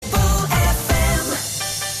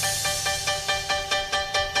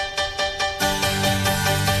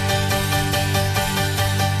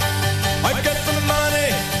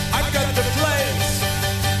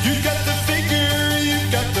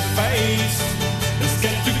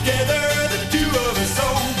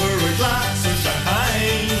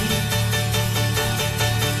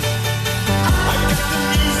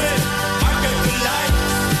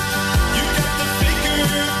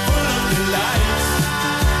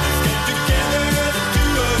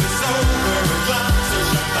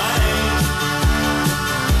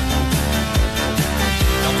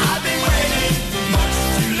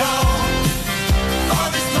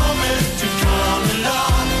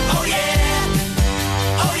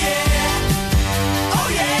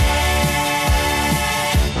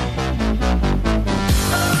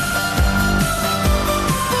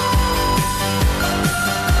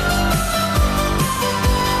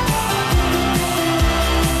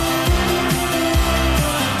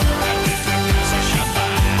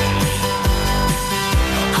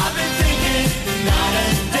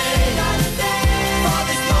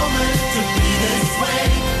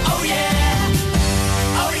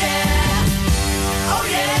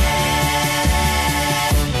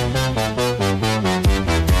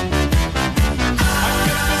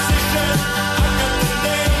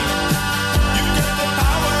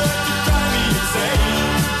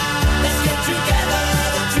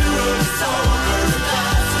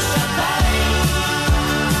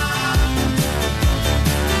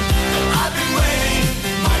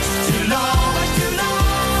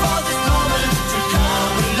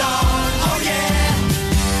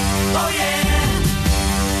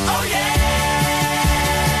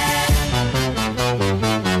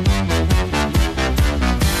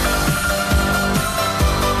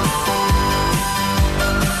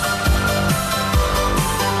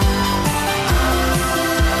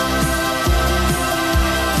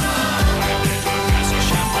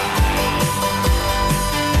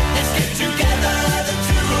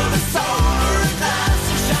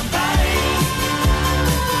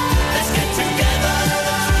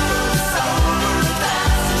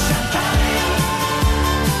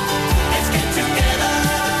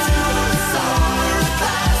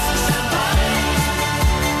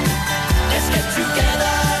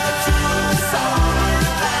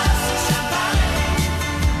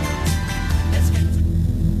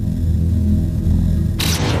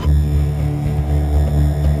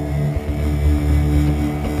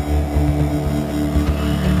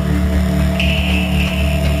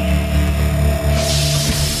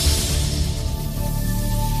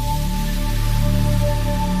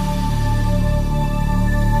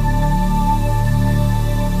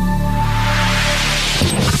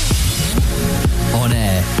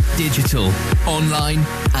online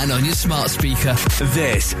and on your smart speaker.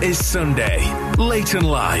 This is Sunday, Late and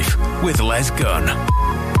Live with Les Gunn.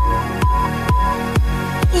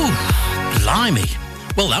 Ooh, blimey.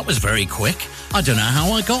 Well, that was very quick. I don't know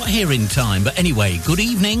how I got here in time. But anyway, good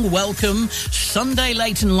evening, welcome. Sunday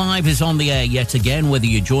Late and Live is on the air yet again, whether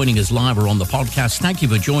you're joining us live or on the podcast. Thank you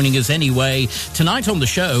for joining us anyway. Tonight on the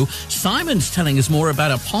show, Simon's telling us more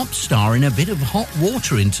about a pop star in a bit of hot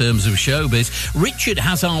water in terms of showbiz. Richard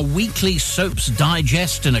has our weekly Soaps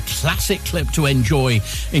Digest and a classic clip to enjoy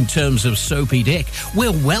in terms of Soapy Dick.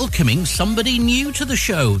 We're welcoming somebody new to the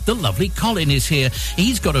show. The lovely Colin is here.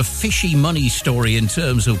 He's got a fishy money story in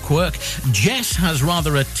terms of quirk. Jess has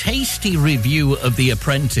rather a tasty review of The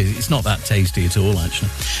Apprentice. It's not that tasty at all,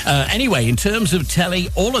 actually. Anyway, in terms of telly,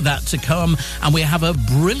 all of that to come, and we have a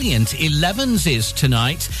brilliant 11s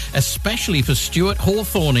tonight, especially for Stuart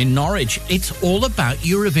Hawthorne in Norwich. It's all about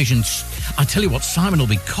Eurovision. I tell you what, Simon will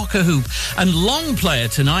be cock-a-hoop. And long player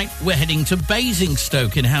tonight, we're heading to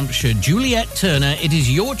Basingstoke in Hampshire. Juliet Turner, it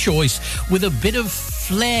is your choice with a bit of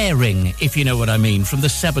flaring, if you know what I mean, from the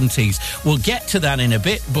 70s. We'll get to that in a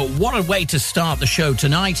bit, but what a way to start the show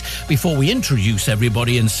tonight before we introduce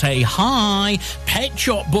everybody and say hi. Pet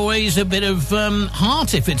Shop Boys, a bit of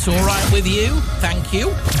heart, if it's all right with you. Thank you.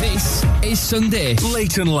 This is Sunday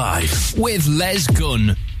Late and Live with Les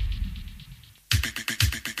Gunn.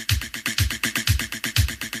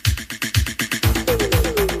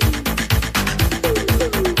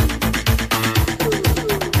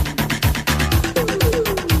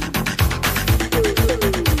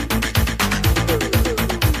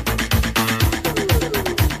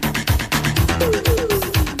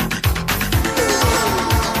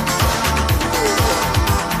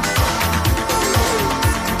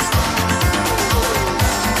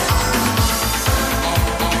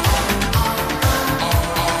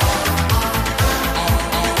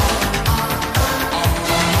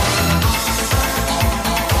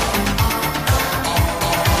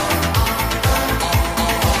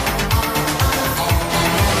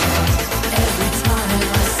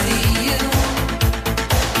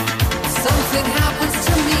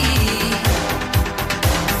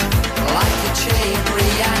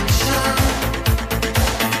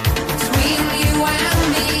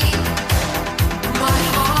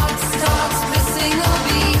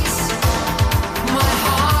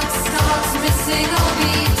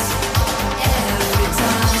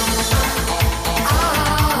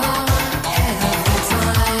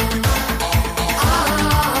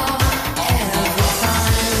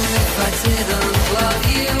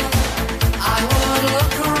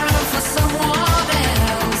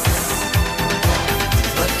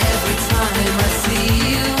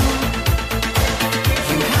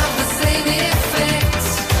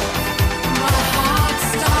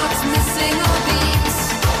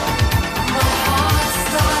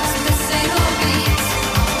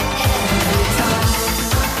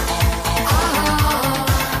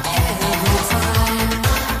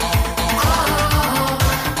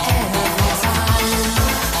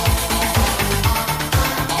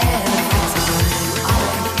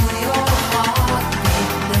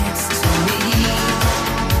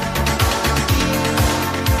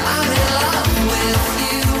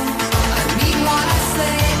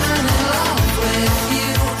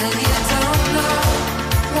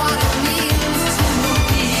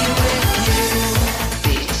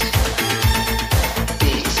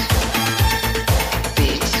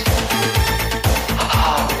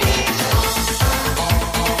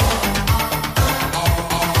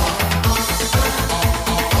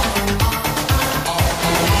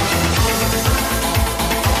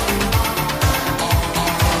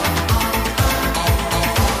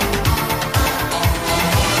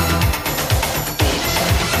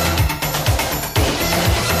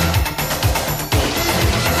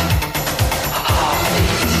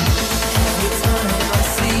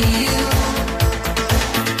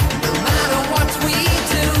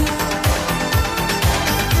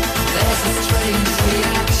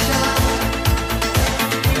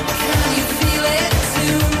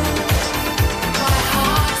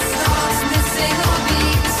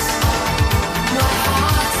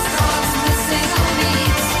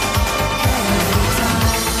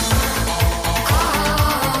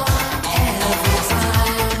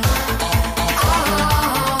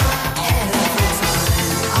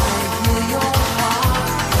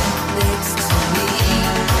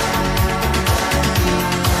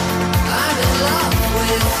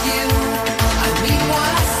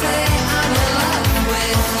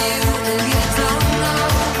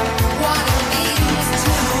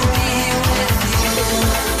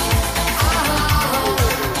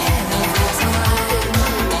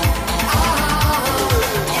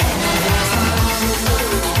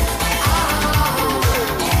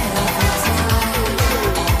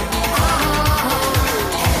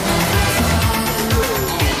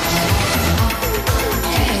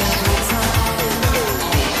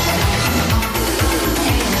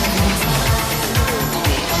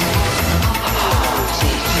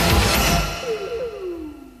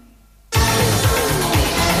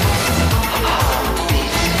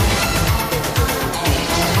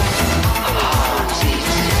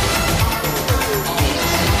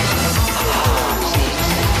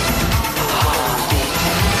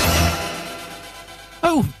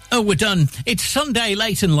 No, we're done. It's Sunday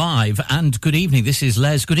late and live, and good evening. This is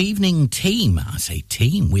Les. Good evening, team. I say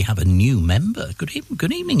team. We have a new member. Good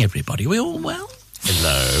evening, everybody. We all well?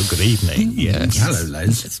 Hello, good evening. Yes. Hello,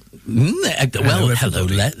 Les. Hello,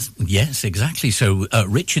 Les. Yes, exactly. So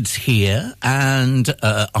Richard's here, and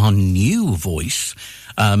our new voice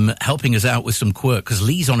helping us out with some quirk, because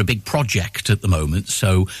Lee's on a big project at the moment,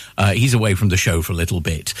 so he's away from the show for a little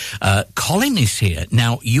bit. Colin is here.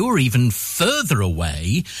 Now, you're even further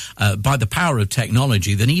away by the power of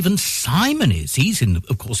technology than even Simon is. He's,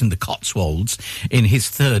 of course, in the Cotswolds in his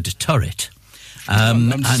third turret.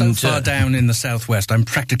 I'm so far down in the southwest, I'm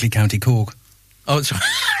practically County Cork. Oh,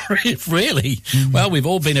 it's really? Mm-hmm. Well, we've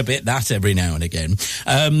all been a bit that every now and again.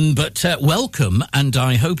 But welcome, and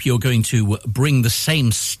I hope you're going to bring the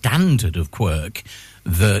same standard of quirk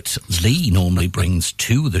that Lee normally brings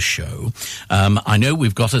to the show. I know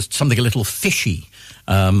we've got something a little fishy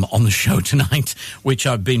on the show tonight, which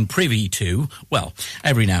I've been privy to, well,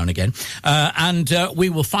 every now and again. And we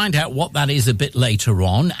will find out what that is a bit later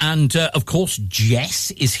on. And, of course,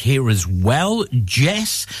 Jess is here as well.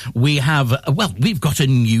 Jess, we've got a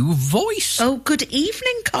new voice. Oh, good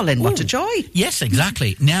evening, Colin. Ooh. What a joy. Yes,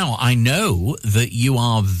 exactly. Now, I know that you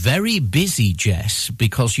are very busy, Jess,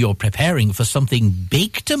 because you're preparing for something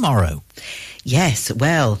big tomorrow. Yes,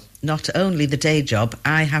 well, not only the day job,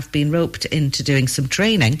 I have been roped into doing some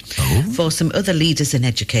training for some other leaders in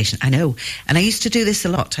education. I know. And I used to do this a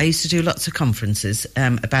lot. I used to do lots of conferences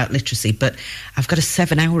about literacy, but I've got a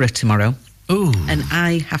 7-hourer tomorrow. Ooh. And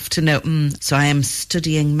I have to know, so I am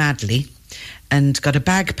studying madly and got a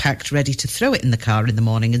bag packed ready to throw it in the car in the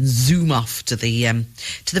morning and zoom off to the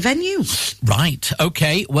venue. Right,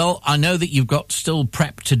 okay. Well, I know that you've got still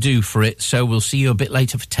prep to do for it, so we'll see you a bit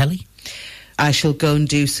later for telly. I shall go and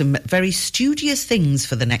do some very studious things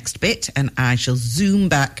for the next bit, and I shall zoom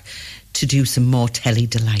back to do some more telly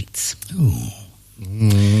delights. Ooh,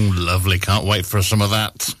 lovely. Can't wait for some of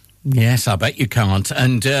that. Yes, I bet you can't.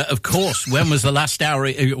 And, of course, when was the last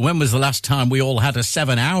time we all had a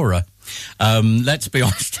 7-hourer? Let's be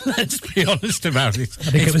honest about it. I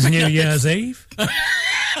think it was New Year's Eve. Well,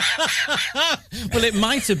 it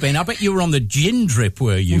might have been. I bet you were on the gin drip,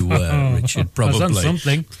 were you, Richard? Probably. I was on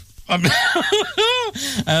something.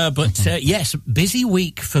 Yes, busy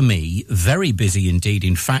week for me, very busy indeed.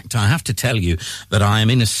 In fact, I have to tell you that I am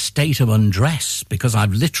in a state of undress because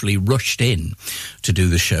I've literally rushed in to do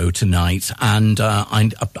the show tonight, and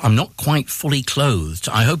I'm not quite fully clothed.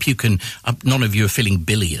 I hope you can, none of you are feeling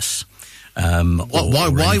bilious.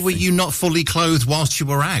 Why were you not fully clothed whilst you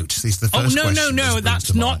were out? Is the first question. No,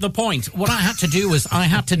 that's not the point. What I had to do was I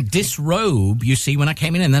had to disrobe, you see, when I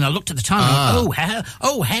came in, and then I looked at the time and went,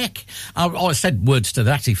 heck. I said words to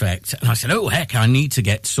that effect, and I said, oh, heck, I need to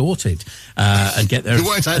get sorted and get there. You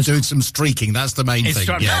weren't out doing some streaking, that's the main thing.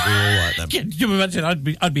 Yeah, we're all right then. Can you imagine?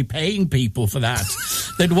 I'd be paying people for that.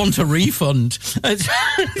 They'd want a refund.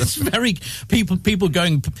 It's very, people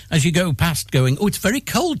going, as you go past, going, oh, it's very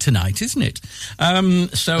cold tonight, isn't it?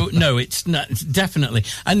 So no, it's not, definitely.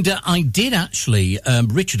 And I did actually,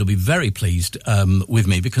 Richard will be very pleased with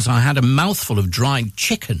me, because I had a mouthful of dried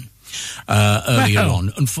chicken earlier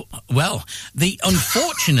on.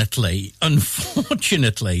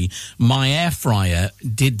 Unfortunately, my air fryer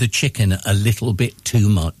did the chicken a little bit too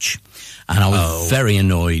much. And I was very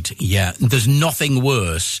annoyed. Yeah, there's nothing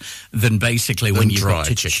worse than basically when you've got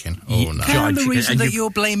chicken. Oh no! And the reason that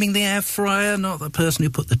you're blaming the air fryer, not the person who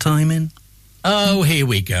put the time in. Oh, here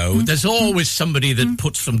we go. There's always somebody that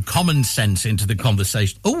puts some common sense into the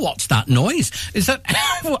conversation. Oh, what's that noise? Is that...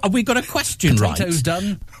 Have we got a question right? Potatoes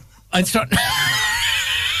done.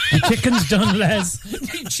 The chicken's done, Les.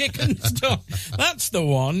 The chicken's done. That's the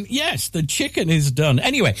one. Yes, the chicken is done.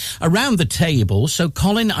 Anyway, around the table. So,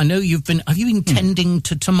 Colin, I know have you been tending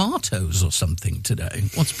to tomatoes or something today?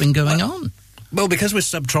 What's been going on? Well, because we're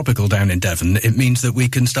subtropical down in Devon, it means that we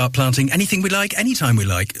can start planting anything we like, anytime we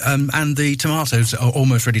like. And the tomatoes are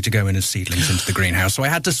almost ready to go in as seedlings into the greenhouse. So I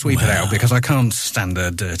had to sweep it out because I can't stand a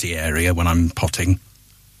dirty area when I'm potting.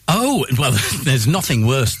 Oh, well, there's nothing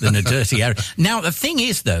worse than a dirty area. Now, the thing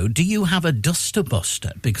is, though, do you have a duster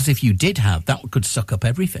buster? Because if you did have, that could suck up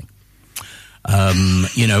everything.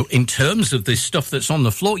 In terms of this stuff that's on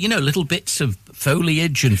the floor, little bits of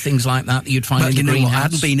foliage and things like that you'd find in the greenhouse. I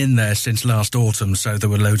hadn't been in there since last autumn, so there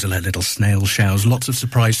were loads of little snail shells, lots of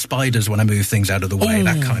surprise spiders when I move things out of the way,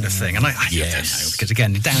 that kind of thing. And I don't know, because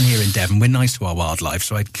again, down here in Devon, we're nice to our wildlife,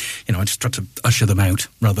 so I just try to usher them out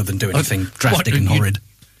rather than do anything drastic and horrid.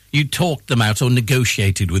 You talked them out or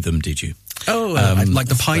negotiated with them, did you? Oh, like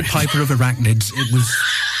the Pied Piper of arachnids.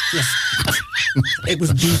 It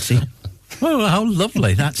was beauty. Oh, how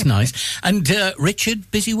lovely. That's nice. And Richard,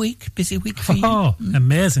 busy week for you? Oh,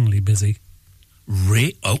 amazingly busy.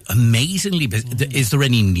 Amazingly busy. Is there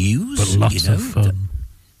any news? But lots of fun.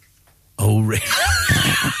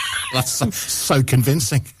 That's so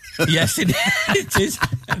convincing. Yes, it is.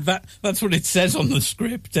 That's what it says on the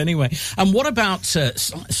script, anyway. And what about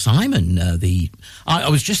Simon? I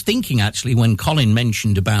was just thinking, actually, when Colin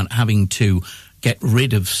mentioned about having to get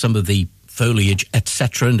rid of some of the foliage,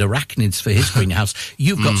 etc., and arachnids for his greenhouse.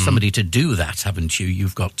 You've got somebody to do that, haven't you?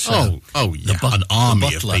 You've got an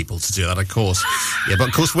army of people to do that, of course. Yeah, but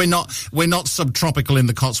of course we're not subtropical in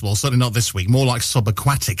the Cotswolds. Certainly not this week. More like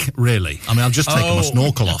subaquatic, really. I mean, I've just taken my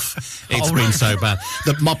snorkel off. It's been so bad.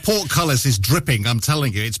 My portcullis is dripping. I'm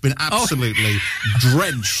telling you, it's been absolutely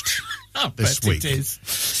drenched this week. It is.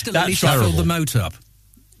 Still, at least I filled the moat up.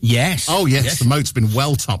 Yes. Oh yes, the moat's been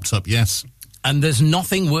well topped up. Yes. And there's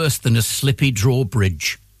nothing worse than a slippy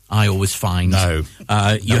drawbridge, I always find. No.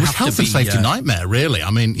 You have health to and safety nightmare, really.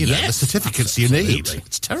 I mean, yes, the certificates you need.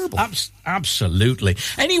 It's terrible. Absolutely.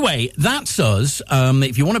 Anyway, that's us.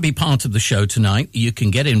 If you want to be part of the show tonight, you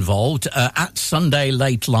can get involved at Sunday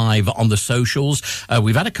Late Live on the socials.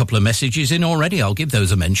 We've had a couple of messages in already. I'll give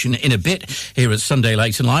those a mention in a bit here at Sunday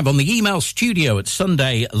Late and Live on the email studio at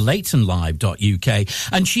sundaylateandlive.uk.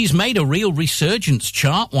 And she's made a real resurgence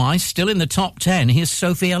chart-wise, still in the top 10. Here's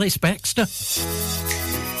Sophie Ellis-Bextor.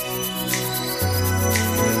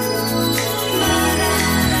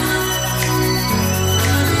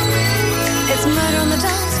 Murder on the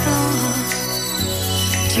dance floor.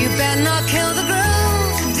 You better not kill the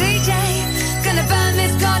groove, DJ. Gonna burn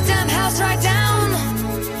this goddamn house right down.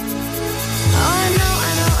 Oh, I know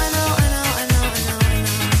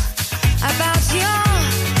about your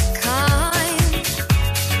kind.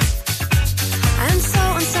 And so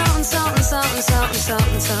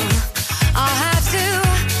I'll have to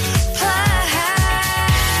play.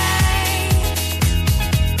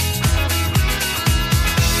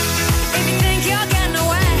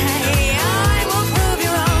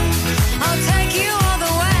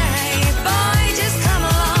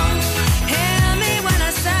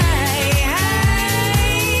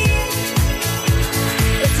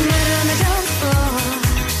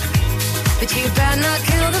 But you better not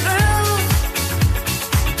kill the groove.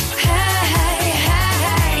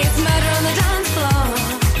 Hey, it's murder on the dance floor.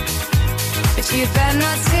 But you better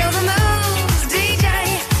not steal the moves, DJ.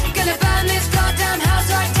 Gonna burn this goddamn house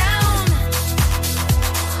right down.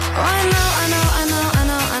 Oh, I know.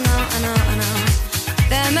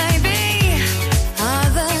 There may be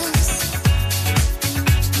others.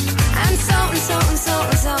 And so.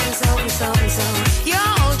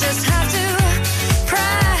 You'll just have to pray.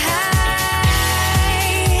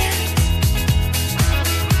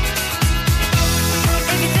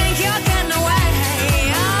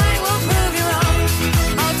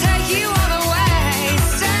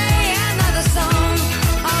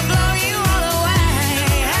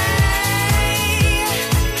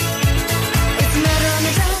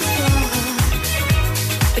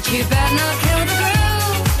 You better not kill the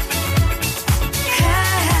groove.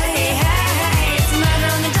 Hey, it's murder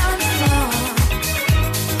on the dance floor.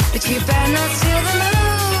 But you better not steal the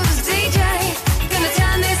moves, DJ. Gonna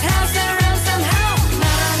turn this house around somehow.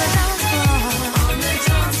 Murder on the dance floor.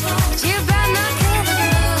 But you better not kill the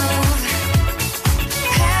groove.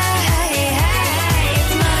 Hey,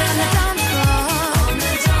 it's murder on the dance floor.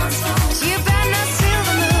 But you better not steal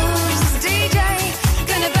the moves, DJ.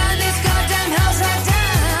 Gonna burn this goddamn house right down.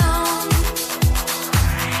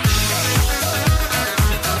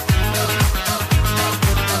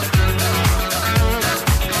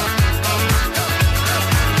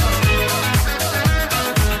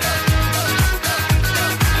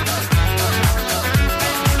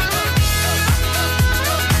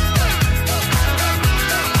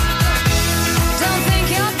 Don't think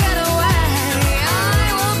you'll get away. I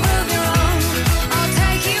will prove you wrong. I'll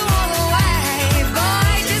take you all the way.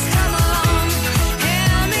 Boy, just come along.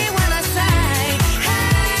 Hear me when I say,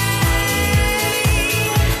 hey.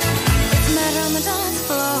 It's murder on the dance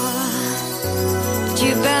floor. But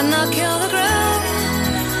you better not kill the groove.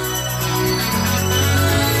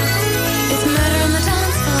 It's murder on the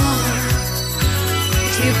dance floor.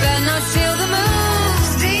 But you better not steal the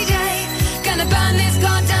moves, DJ. Gonna burn this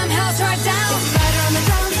goddamn house right down. It's murder on the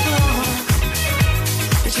dance floor.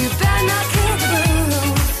 But you better not kill the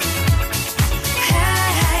groove.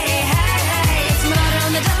 Hey, it's murder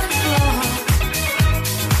on the dance floor.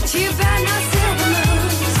 But you better not steal the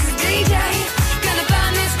moves, DJ. Gonna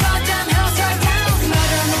burn this goddamn house right down. It's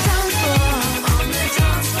murder on the dance floor.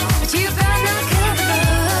 But you better not kill the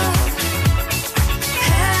groove.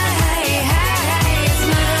 Hey, it's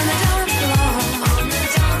murder on the dance floor.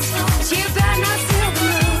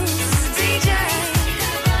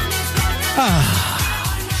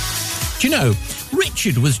 know,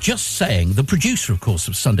 Richard was just saying, the producer, of course,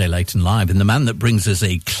 of Sunday Late and Live, and the man that brings us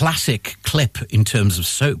a classic clip in terms of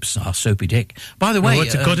soaps, our Soapy Dick. By the way...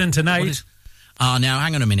 it's a good one tonight. Now,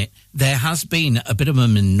 hang on a minute. There has been a bit of a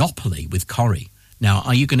monopoly with Corrie. Now,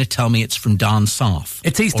 are you going to tell me it's from Dan Sarf?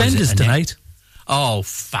 It's EastEnders tonight. Oh,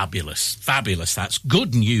 fabulous, fabulous. That's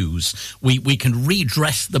good news. We can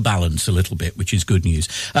redress the balance a little bit, which is good news.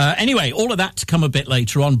 Anyway, all of that to come a bit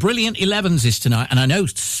later on. Brilliant 11s is tonight. And I know,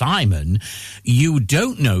 Simon, you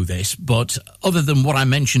don't know this, but other than what I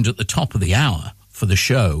mentioned at the top of the hour for the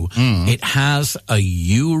show, it has a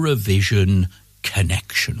Eurovision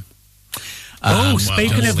connection.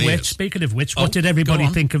 Speaking of which, what did everybody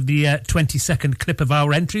think of the 20-second clip of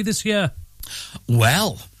our entry this year?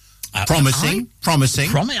 Well... Promising.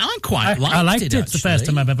 I quite liked it. I liked it. Actually. It's the first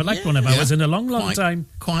time I've ever liked one of ours in a long time.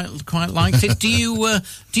 Quite liked it. Do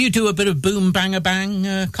you do a bit of boom bang a bang,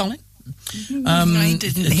 Colin? I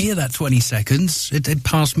didn't hear that 20 seconds. It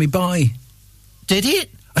passed me by. Did it?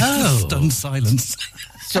 Oh, stunned silence.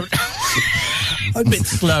 A bit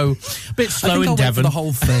slow in Devon. For the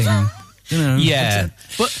whole thing. You know, yeah,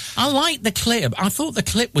 but I like the clip. I thought the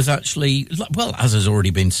clip was actually, well, as has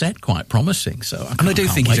already been said, quite promising. So, I do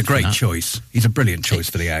think he's a great choice. He's a brilliant choice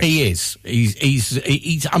for the act. He is.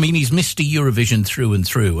 He's. I mean, he's Mr. Eurovision through and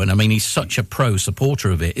through, and I mean, he's such a pro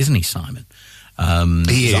supporter of it, isn't he, Simon?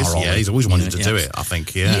 He is, yeah. He's always wanted to do it, I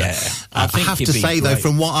think, yeah. I have to say, though,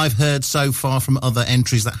 from what I've heard so far from other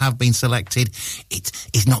entries that have been selected, it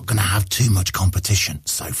is not going to have too much competition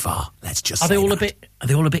so far. Let's just say Are they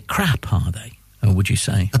all a bit crap, are they? Or would you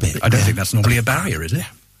say? A bit. I don't think that's normally a barrier, is it?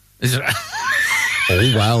 Is it?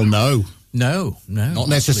 Oh, well, no. No. Not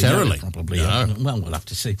necessarily. Probably. No. Well, we'll have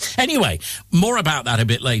to see. Anyway, more about that a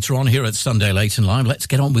bit later on here at Sunday Late and Live. Let's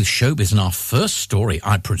get on with showbiz. And our first story,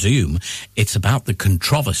 I presume, it's about the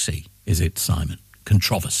controversy. Is it, Simon?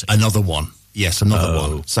 Controversy. Another one. Yes, another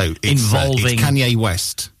one. So it's involving it's Kanye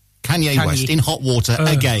West. Kanye West in hot water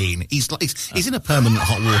again. He's in a permanent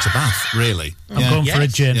hot water bath, really. I'm going for a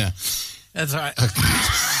gin. Yeah. That's right.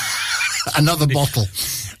 Another bottle.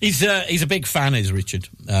 He's a big fan, is Richard,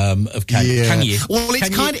 of Kanye. Well,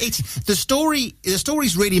 the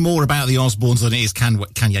story's really more about the Osbournes than it is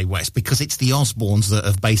Kanye West, because it's the Osbournes that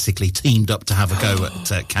have basically teamed up to have a go at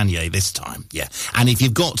Kanye this time. Yeah, and if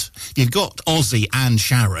you've got Ozzy and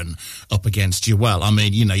Sharon up against you, well, I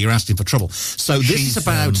mean, you know, you're asking for trouble. So this is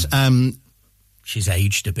about. She's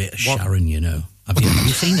aged a bit, Sharon. You know. Have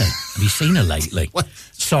you seen her? Have you seen her lately?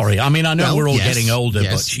 Sorry, I mean, I know we're all getting older,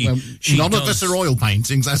 but she none of us are oil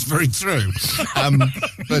paintings. That's very true.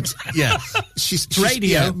 But yeah, she's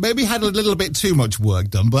radio. Maybe had a little bit too much work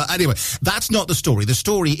done. But anyway, that's not the story. The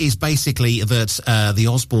story is basically that the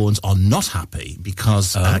Osbournes are not happy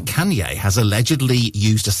because Kanye has allegedly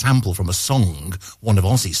used a sample from a song, one of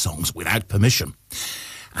Ozzy's songs, without permission.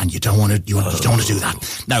 And you don't want to do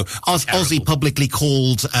that. No, Ozzy publicly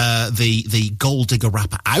called the gold digger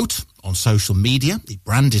rapper out on social media. He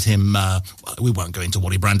branded him. We won't go into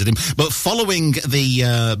what he branded him, but following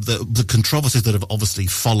the controversies that have obviously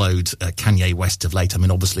followed Kanye West of late. I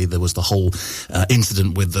mean, obviously there was the whole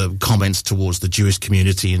incident with the comments towards the Jewish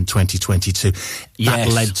community in 2022. That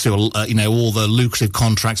led to all the lucrative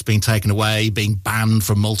contracts being taken away, being banned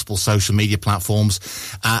from multiple social media platforms.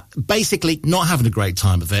 Basically, not having a great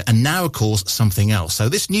time of it. And now, of course, something else. So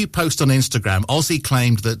this new post on Instagram, Ozzy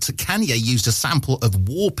claimed that Kanye used a sample of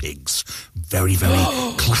War Pigs. Very, very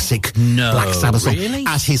classic Black Sabbath song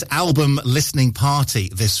at his album listening party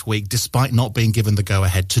this week, despite not being given the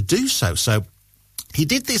go-ahead to do so. So he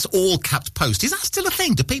did this all-capped post. Is that still a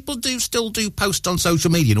thing? Do people still do posts on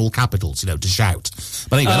social media in all capitals, to shout?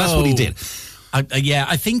 But anyway, that's what he did.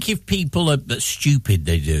 I think if people are stupid,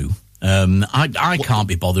 they do. I can't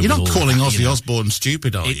be bothered. You're not with calling Ozzy Osbourne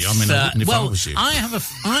stupid, are you? I mean, I wouldn't if I was you. I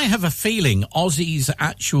have a feeling Ozzy's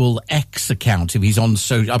actual X account, if he's on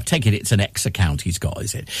social, I'm taking it's an X account he's got,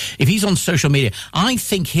 is it? If he's on social media, I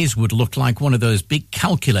think his would look like one of those big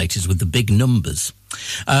calculators with the big numbers.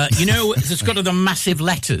 It's got the massive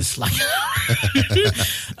letters,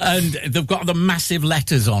 and they've got the massive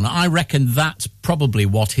letters on. I reckon that's probably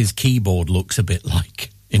what his keyboard looks a bit like.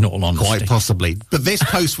 In all honesty. Quite possibly. But this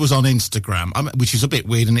post was on Instagram, which is a bit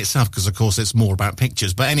weird in itself because, of course, it's more about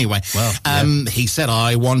pictures. But anyway, he said,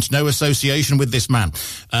 I want no association with this man.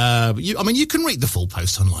 You can read the full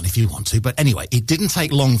post online if you want to. But anyway, it didn't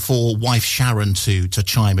take long for wife Sharon to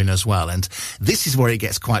chime in as well. And this is where it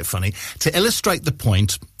gets quite funny. To illustrate the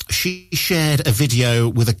point, she shared a video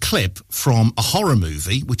with a clip from a horror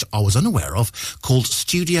movie, which I was unaware of, called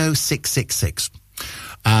Studio 666.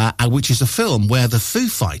 which is a film where the Foo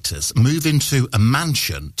Fighters move into a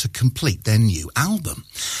mansion to complete their new album.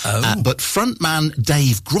 But frontman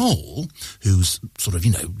Dave Grohl, who's sort of,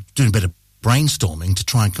 doing a bit of brainstorming to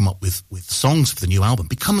try and come up with songs for the new album,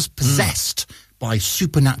 becomes possessed by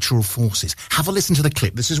supernatural forces. Have a listen to the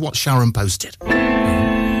clip. This is what Sharon posted.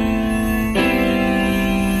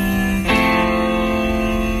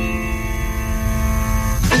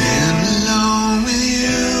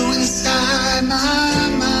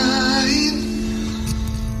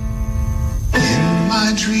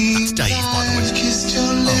 That's Dave, by the way.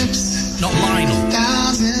 Not Lionel.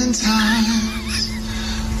 1,000 times.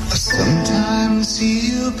 Sometimes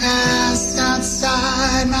see you pass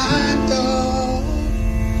outside my door.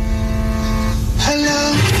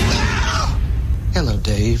 Hello,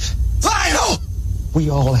 Dave. Lionel! We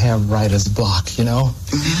all have writer's block,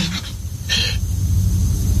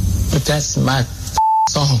 But that's my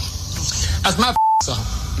song. That's my song.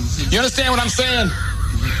 You understand what I'm saying?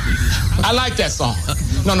 I like that song.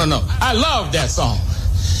 No. I love that song.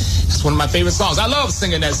 That's one of my favorite songs. I love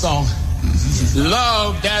singing that song.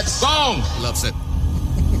 Love that song. Loves it.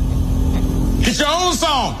 Get your own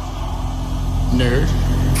song, nerd.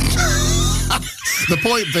 The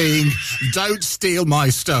point being, don't steal my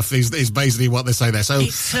stuff is basically what they say there. So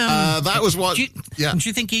that was what... Do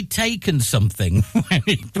you think he'd taken something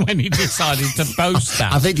when he decided to post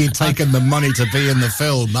that? I think he'd taken the money to be in the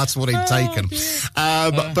film. That's what he'd taken.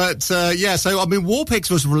 So, War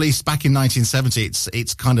Pigs was released back in 1970.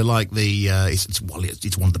 It's kind of like it's one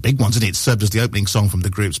of the big ones, and it served as the opening song from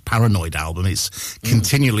the group's Paranoid album. It's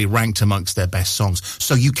continually ranked amongst their best songs.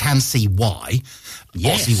 So you can see why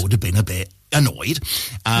Ozzy would have been a bit annoyed.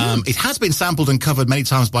 It has been sampled and covered many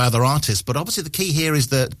times by other artists, but obviously the key here is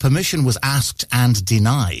that permission was asked and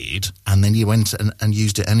denied, and then you went and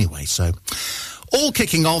used it anyway. So all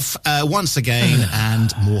kicking off once again,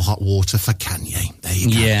 and more hot water for Kanye. There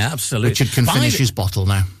you go. Yeah, absolutely. Richard can finish his bottle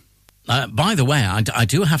now. By the way, I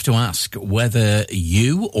do have to ask whether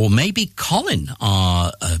you or maybe Colin,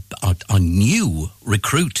 our new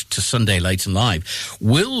recruit to Sunday Late and Live,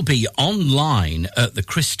 will be online at the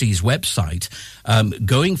Christie's website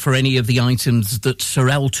going for any of the items that Sir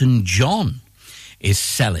Elton John is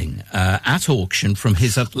selling at auction from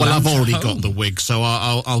his Atlanta Well, I've already home. got the wig, so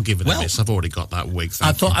I'll give it a miss. I've already got that wig.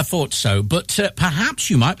 I thought so, but perhaps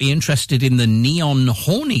you might be interested in the neon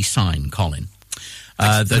horny sign, Colin.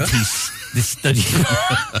 That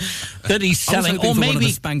he's selling, or maybe one of the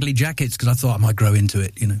spangly jackets, because I thought I might grow into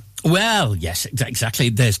it. Well, yes, exactly.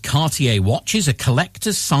 There's Cartier watches, a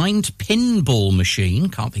collector's signed pinball machine.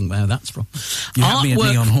 Can't think where that's from. You had me at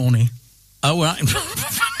neon horny. Oh, right.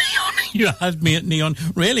 You had me at neon.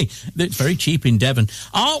 Really? It's very cheap in Devon.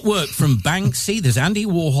 Artwork from Banksy, there's Andy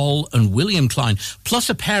Warhol and William Klein, plus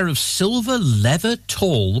a pair of silver leather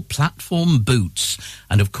tall platform boots.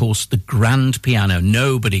 And, of course, the grand piano.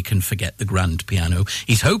 Nobody can forget the grand piano.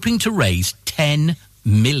 He's hoping to raise $10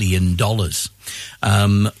 million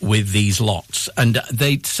with ththese lots. And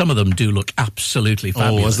some of them do look absolutely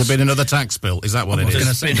fabulous. Oh, has there been another tax bill? Is that what it is? I was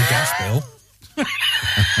going to say the gas bill.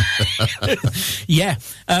 Yeah,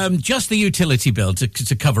 just the utility bill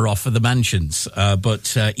to cover off for the mansions.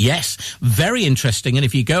 But yes, very interesting. And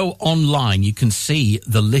if you go online, you can see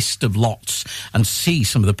the list of lots and see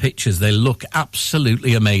some of the pictures. They look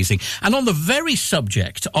absolutely amazing. And on the very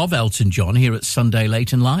subject of Elton John here at Sunday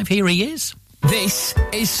Late and Live, here he is. This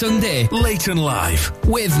is Sunday Late and Live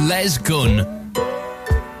with Les Gunn.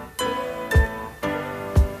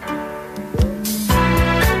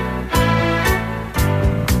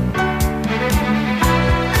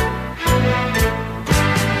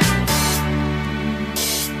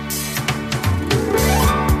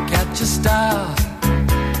 Star,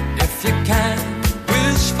 if you can,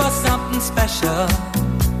 wish for something special.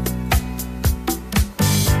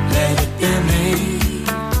 Let it be me.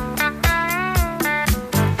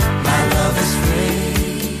 My love is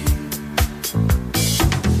free.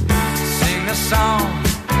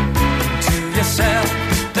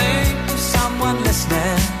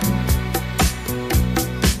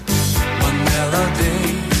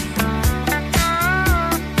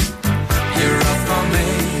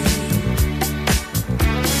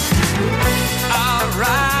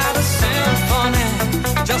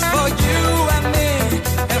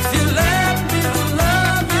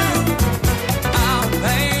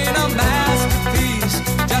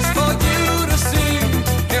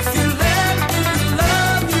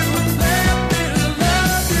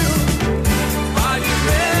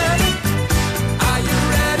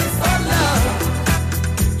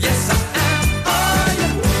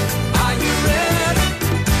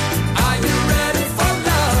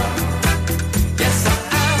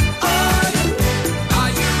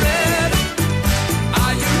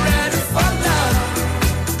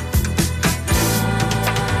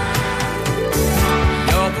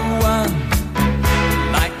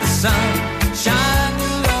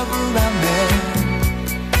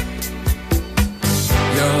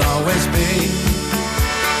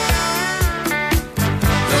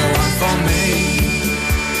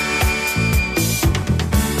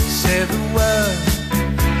 say the word,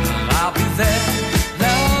 I'll be there,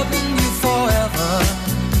 loving you forever.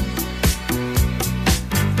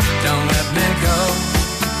 Don't let me go.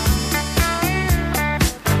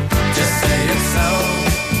 Just say it's so.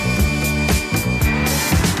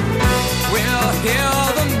 We'll hear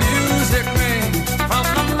the music ring from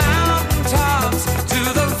the mountaintops to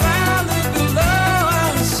the valley below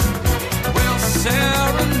us. We'll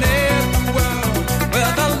serenade the world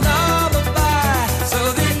with a lullaby, so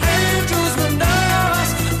the angels will know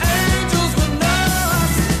us, angels will know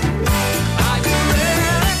us. Are you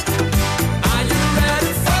ready? Are you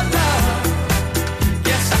ready for love?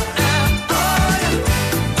 Yes, I am. Oh, yeah.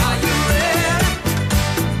 Are you ready?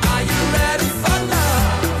 Are you ready for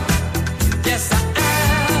love? Yes, I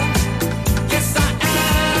am. Yes, I am.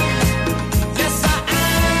 Yes, I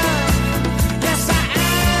am. Yes, I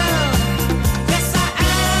am. Yes, I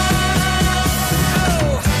am.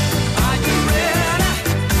 Oh, are you ready?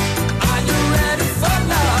 Are you ready for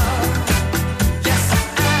love? Yes, I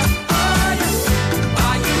am. Oh, yeah.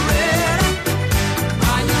 Are you ready?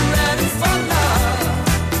 Are you ready for love?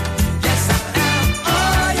 Yes, I am.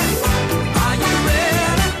 Oh, yeah. Are you ready?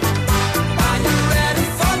 Are you ready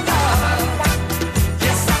for love?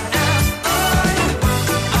 Yes, I am. Oh, yeah.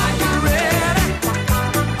 Are you ready?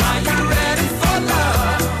 Are you ready for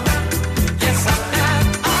love? Yes, I am.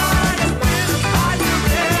 Oh, yeah. Are you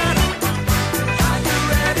ready? Are you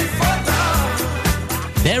ready for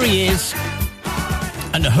love? There he is,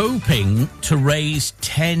 and hoping to raise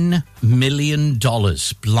 $10 million.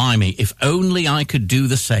 Blimey, if only I could do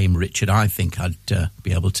the same, Richard. I think I'd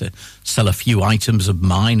be able to sell a few items of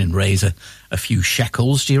mine and raise a few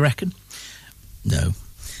shekels, do you reckon? No.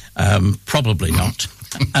 Probably not.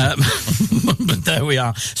 But there we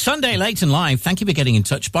are. Sunday Late and Live. Thank you for getting in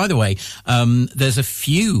touch. By the way, there's a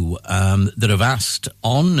few that have asked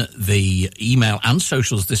on the email and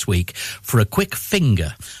socials this week for a quick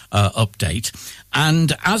finger update.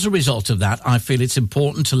 And as a result of that, I feel it's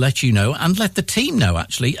important to let you know and let the team know,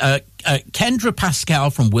 actually. Kendra Pascal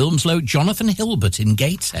from Wilmslow, Jonathan Hilbert in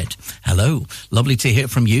Gateshead. Hello. Lovely to hear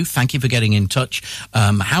from you. Thank you for getting in touch.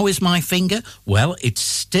 How is my finger? Well, it's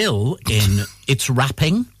still in its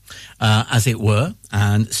wrapping, as it were,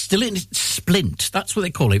 and still in its splint. That's what they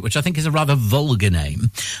call it, which I think is a rather vulgar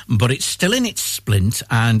name. But it's still in its splint,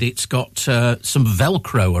 and it's got some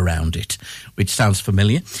Velcro around it, which sounds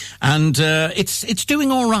familiar. And it's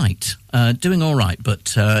doing all right.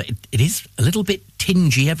 But it is a little bit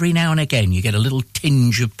tingy every now and again. You get a little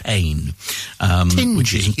tinge of pain.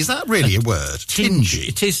 Tingy? Is that really a word? Tingy.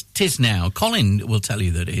 It is now. Colin will tell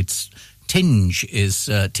you that it's tinge is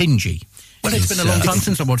tingy. Well, it's been a long time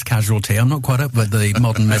since I watched Casualty. I'm not quite up with the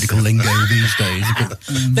modern medical lingo these days. But,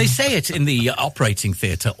 They say it in the operating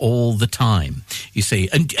theatre all the time, you see.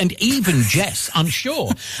 And even Jess, I'm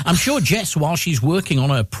sure Jess, while she's working on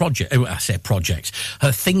her project,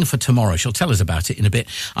 her thing for tomorrow, she'll tell us about it in a bit.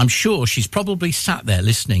 I'm sure she's probably sat there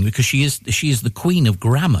listening because she is the queen of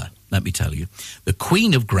grammar. Let me tell you, the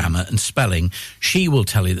queen of grammar and spelling. She will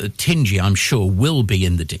tell you that tingy, I'm sure, will be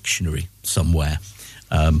in the dictionary somewhere.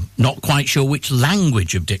 Not quite sure which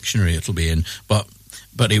language of dictionary it'll be in, but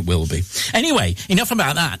it will be. Anyway, enough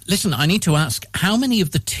about that. Listen, I need to ask, how many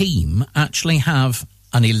of the team actually have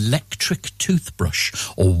an electric toothbrush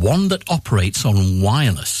or one that operates on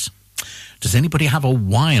wireless? Does anybody have a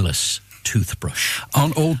wireless toothbrush?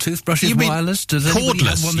 Aren't all toothbrushes wireless? Does anybody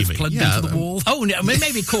have one that's plugged into the wall? Oh, no,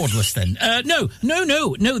 maybe cordless then. No.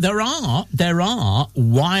 There are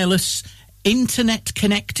wireless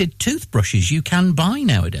internet-connected toothbrushes you can buy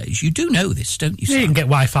nowadays. You do know this, don't you, You can get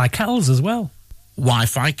Wi-Fi kettles as well.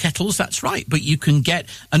 Wi-Fi kettles, that's right. But you can get...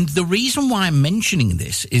 And the reason why I'm mentioning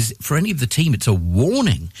this is, for any of the team, it's a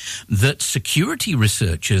warning that security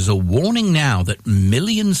researchers are warning now that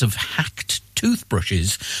millions of hacked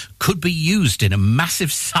toothbrushes could be used in a massive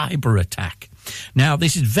cyber attack. Now,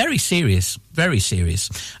 this is very serious, very serious.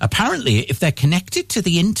 Apparently, if they're connected to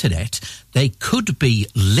the internet, they could be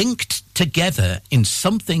linked together in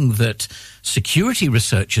something that security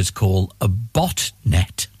researchers call a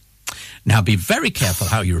botnet. Now, be very careful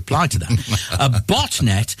how you reply to that. A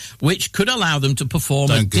botnet, which could allow them to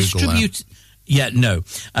perform a distributed... Yeah, no.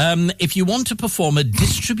 If you want to perform a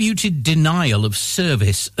distributed denial of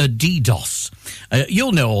service, a DDoS.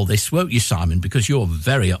 You'll know all this, won't you, Simon? Because you're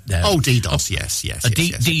very up there. Oh, DDoS, yes.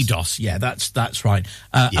 DDoS, yeah, that's right.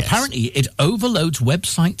 Yes. Apparently, it overloads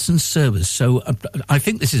websites and servers. So I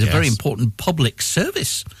think this is a very important public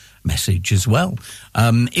service message as well.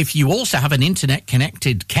 If you also have an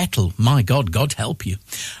internet-connected kettle, my God, God help you.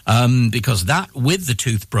 Because that, with the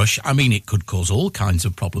toothbrush, I mean, it could cause all kinds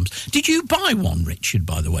of problems. Did you buy one, Richard,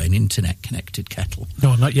 by the way, an internet-connected kettle?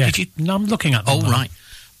 No, not yet. No, I'm looking at them. Oh, right.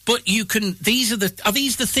 But you can, are these the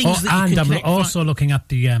things that you can and I'm connect, also looking at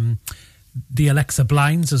the Alexa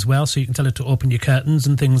blinds as well, so you can tell it to open your curtains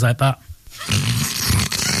and things like that.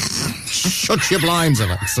 Shut your blinds,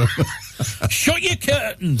 Alexa. Shut your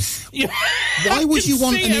curtains. Why would you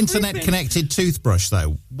want an internet-connected toothbrush,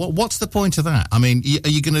 though? What's the point of that? I mean, are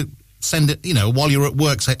you going to send it, while you're at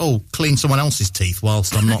work, say, oh, clean someone else's teeth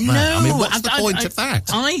whilst I'm not there? No, I mean, what's the point of that?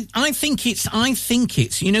 I think it's,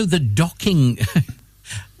 the docking...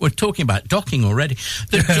 We're talking about docking already.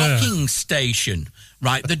 The docking station,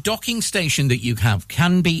 right? The docking station that you have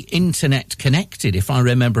can be internet connected, if I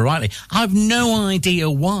remember rightly. I've no idea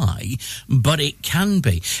why, but it can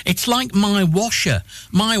be. It's like my washer.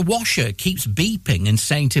 My washer keeps beeping and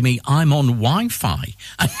saying to me, I'm on Wi-Fi.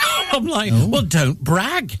 And I'm like, well, don't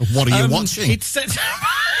brag. What are you watching? It says...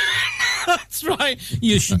 That's right.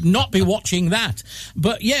 You should not be watching that.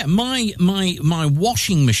 But yeah, my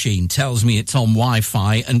washing machine tells me it's on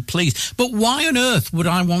Wi-Fi, and please. But why on earth would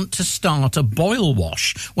I want to start a boil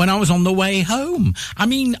wash when I was on the way home? I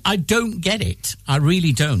mean, I don't get it. I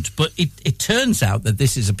really don't. But it turns out that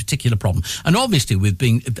this is a particular problem. And obviously, we've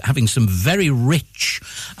been having some very rich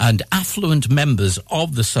and affluent members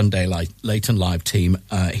of the Sunday Late and Live team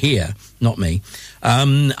here. Not me.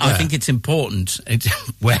 I think it's important.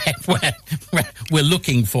 We're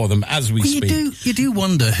looking for them as we speak. You do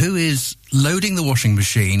wonder who is loading the washing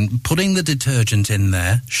machine, putting the detergent in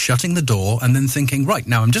there, shutting the door, and then thinking, right,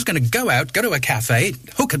 now I'm just going to go to a cafe,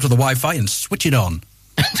 hook up to the Wi-Fi and switch it on.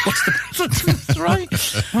 What's the... That's right.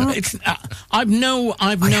 It's, I've no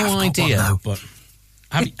idea. But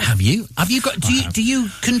have you? Have you got? Do you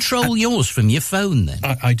control yours from your phone then?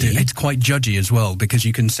 I do. It's quite judgy as well, because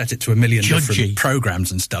you can set it to a million different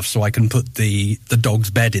programs and stuff. So I can put the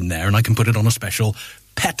dog's bed in there, and I can put it on a special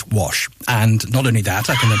pet wash. And not only that,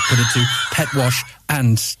 I can then put it to pet wash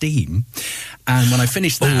and steam. And when I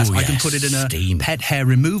finish that, I can put it in a pet hair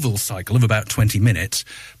removal cycle of about 20 minutes.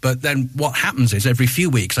 But then what happens is every few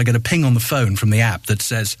weeks I get a ping on the phone from the app that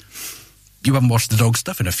says, you haven't washed the dog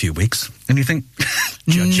stuff in a few weeks. And you think,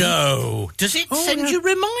 no. Does it send you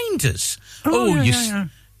reminders? Yeah.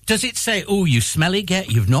 Does it say, you smelly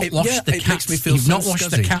you've not washed the cat's bed? You've not washed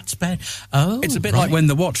the cat's bed? Oh, it's a bit like when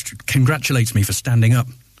the watch congratulates me for standing up.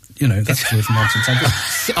 That sort of nonsense.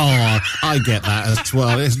 I get that as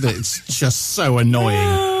well, isn't it? It's just so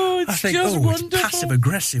annoying. I think, it's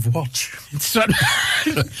passive-aggressive watch.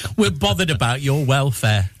 We're bothered about your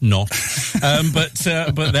welfare, not. But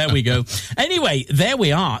there we go. Anyway, there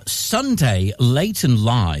we are. Sunday, Late and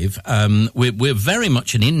Live. We're very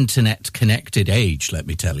much an internet-connected age, let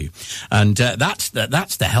me tell you. And that's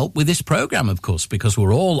the help with this programme, of course, because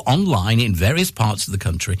we're all online in various parts of the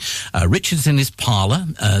country. Richard's in his parlour,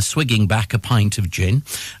 swigging back a pint of gin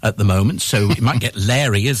at the moment, so it might get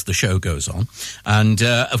leery as the show goes on. And,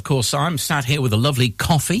 of course, I'm sat here with a lovely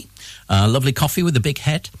coffee with a big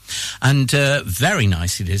head, and very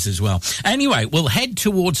nice it is as well. Anyway, we'll head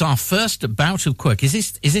towards our first bout of quirk. Is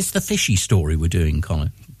this the fishy story we're doing,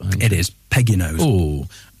 Colin? It is. Peg your nose. Oh,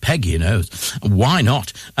 peg your nose. Why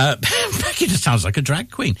not? Peggy just sounds like a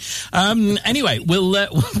drag queen. Anyway,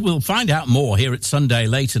 we'll find out more here at Sunday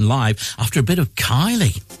Late and Live after a bit of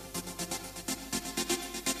Kylie.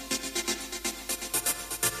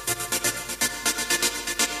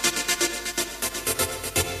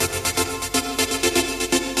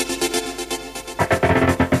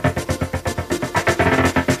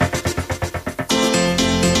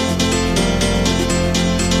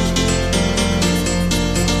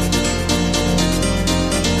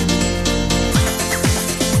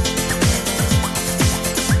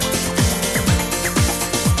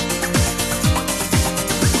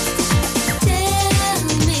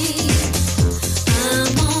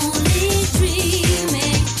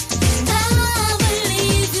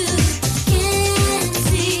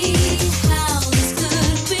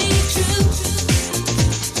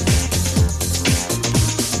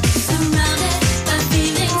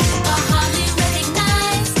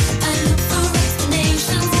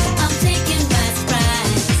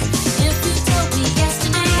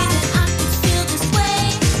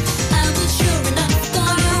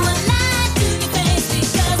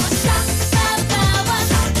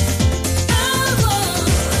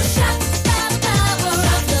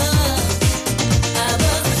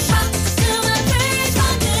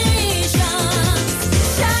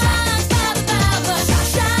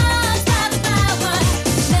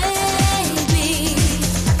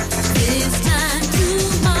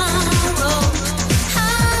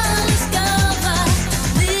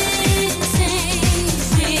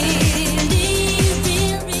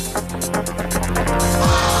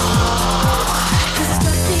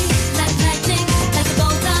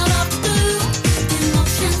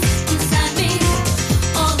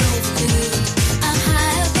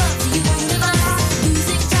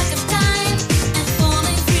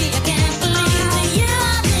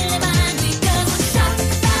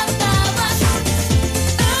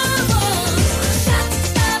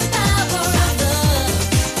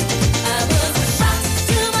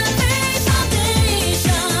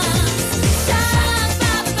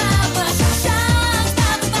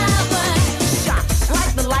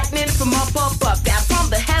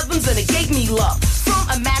 love from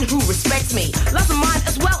a man who respects me. Loves my mind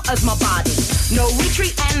as well as my body. No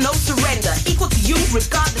retreat and no surrender. Equal to you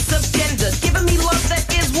regardless of gender. Giving me love that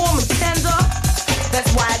is warm and tender.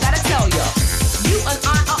 That's why I gotta tell ya, you and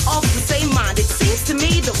I are of the same mind. It seems to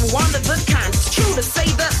me that we're one of the kind. It's true to say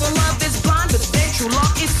that when love is blind, but then true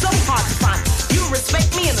love is so hard to find. You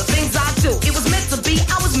respect me and the things I do. It was meant to be,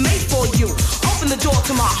 I was made for you. Open the door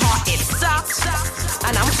to my heart, it stops,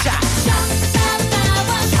 and I'm shot.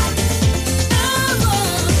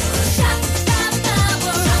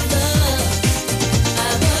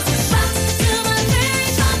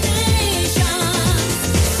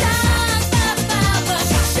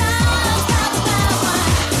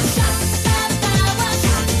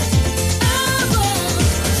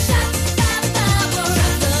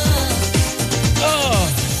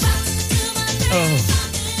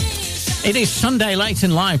 It is Sunday Late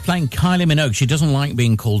and Live playing Kylie Minogue. She doesn't like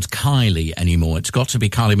being called Kylie anymore. It's got to be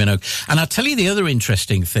Kylie Minogue. And I'll tell you the other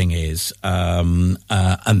interesting thing is, and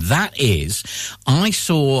that is, I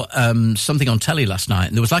saw something on telly last night,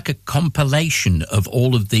 and there was like a compilation of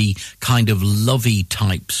all of the kind of lovey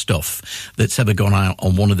type stuff that's ever gone out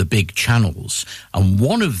on one of the big channels. And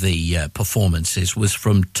one of the performances was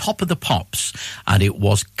from Top of the Pops, and it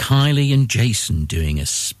was Kylie and Jason doing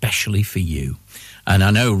Especially for You. And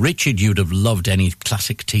I know, Richard, you'd have loved any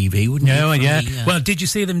classic TV, wouldn't you? Oh, yeah. Well, did you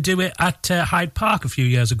see them do it at Hyde Park a few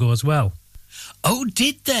years ago as well? Oh,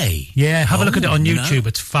 did they? Yeah, have a look at it on YouTube. No.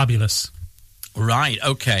 It's fabulous. Right,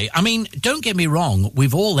 okay. I mean, don't get me wrong.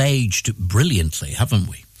 We've all aged brilliantly, haven't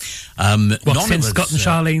we? Since Scott and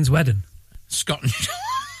Charlene's wedding? Scott and...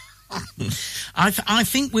 I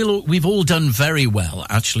think we've all done very well,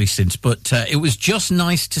 actually, since. But it was just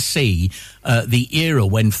nice to see the era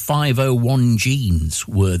when 501 jeans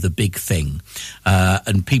were the big thing,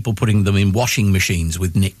 and people putting them in washing machines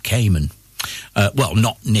with Nick Kamen. Well,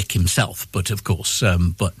 not Nick himself, but of course.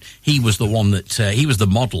 But he was the one that he was the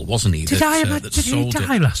model, wasn't he? Did he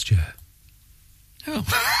die last year? Oh,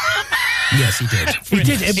 yes, he did. He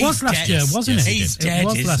did. It was last year, wasn't it? He's dead. It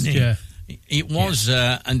was last year. It was,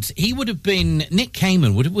 and he would have been, Nick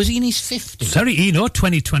Kamen, was he in his 50s? Sorry,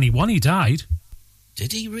 2021 he died.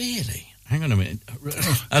 Did he really? Hang on a minute.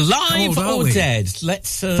 Alive or dead?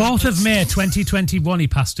 Let's... 4th of May 2021 he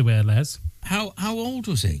passed away, Les. How old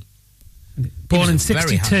was he? Born in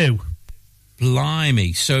 62.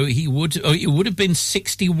 Blimey. So he would have been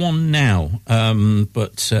 61 now.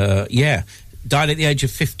 Yeah. Died at the age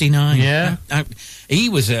of 59. Yeah. He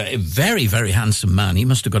was a very, very handsome man. He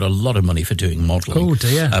must have got a lot of money for doing modelling. Oh,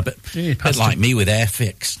 dear. But like me with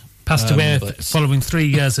Airfix. Passed away following 3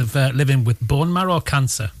 years of living with bone marrow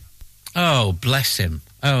cancer. Oh, bless him.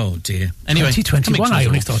 Oh, dear. Anyway, 2021, I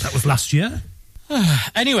only thought that was last year.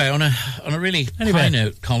 Anyway, on a really high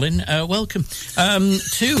note, Colin, welcome to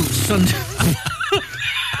Sunday...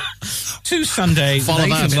 to Sunday. Follow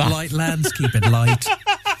that. Light, lads. Keep it light.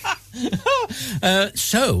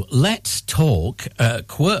 So let's talk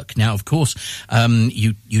Quirk now. Of course,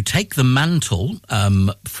 you take the mantle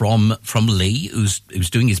from Lee, who's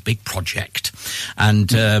doing his big project,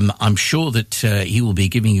 and I'm sure that he will be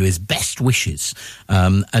giving you his best wishes.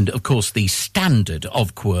 And of course, the standard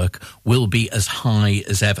of Quirk will be as high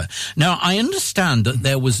as ever. Now, I understand that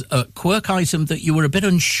there was a Quirk item that you were a bit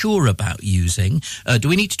unsure about using. Do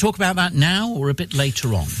we need to talk about that now or a bit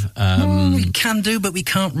later on? We can do, but we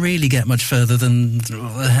can't really get much further than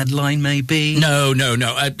the headline may be. No.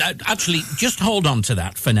 Actually, just hold on to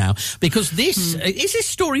that for now, because this is this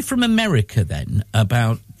story from America then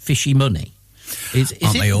about fishy money.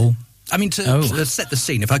 Aren't they all? I mean, to set the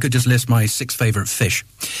scene, if I could just list my 6 favourite fish.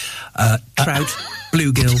 Trout,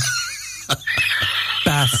 bluegill,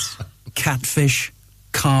 bass, catfish,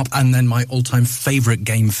 carp, and then my all-time favourite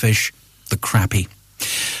game fish, the crappie.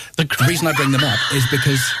 The reason I bring them up is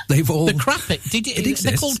because they've all... The crappie?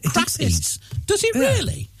 They're called crappies. Does it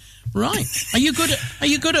really? Right. Are you good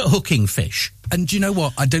at hooking fish? And do you know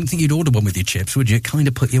what? I don't think you'd order one with your chips, would you? It kind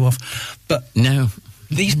of put you off. But no.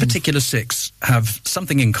 These particular 6 have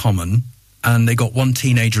something in common, and they got one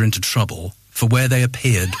teenager into trouble for where they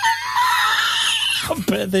appeared. I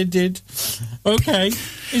bet they did. Okay.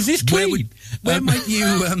 Is this clean? Where might you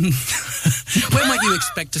where might you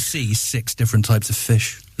expect to see 6 different types of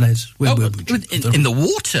fish, Les? In the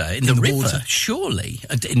water, in the river, water. Surely.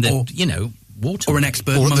 In the, water. Or an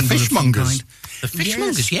expert or the fishmongers. The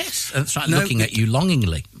fishmongers, yes. That's right, looking at you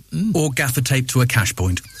longingly. Or gaffer tape to a cash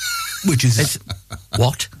point. Which is...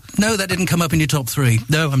 What? No, that didn't come up in your top 3.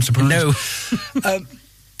 No, I'm surprised. No.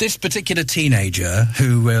 This particular teenager,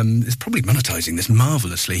 who is probably monetising this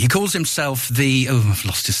marvellously, he calls himself the... Oh, I've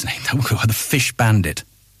lost his name. The Fish Bandit.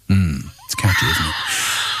 It's catchy, isn't it?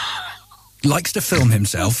 likes to film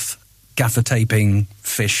himself gaffer taping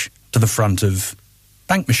fish to the front of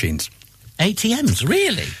bank machines. ATMs,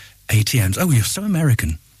 really? ATMs. Oh, you're so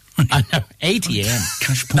American. I know, ATM.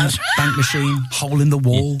 Cash point, bank machine, hole in the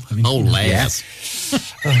wall. I mean, yes.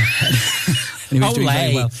 And he was doing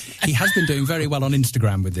very well. He has been doing very well on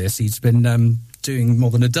Instagram with this. He's been doing more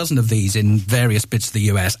than a dozen of these in various bits of the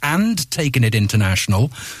US and taking it international.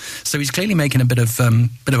 So he's clearly making a bit of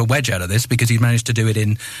a wedge out of this, because he's managed to do it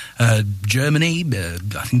in Germany, I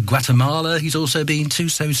think Guatemala. He's also been to,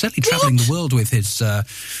 so he's certainly travelling the world with his scaly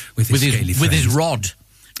friends. With his rod.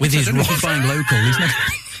 With his rod. He's buying local. He's not.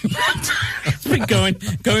 He's been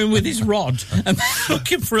going with his rod and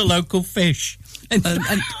looking for a local fish. And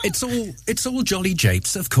it's all jolly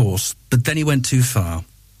japes, of course, but then he went too far.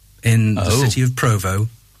 In the city of Provo,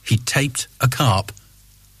 he taped a carp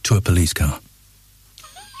to a police car.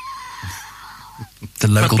 The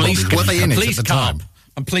local police, were they in it at the carp. time?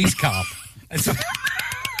 A police carp.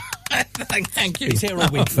 Thank you. He's here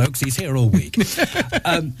all week, folks. He's here all week.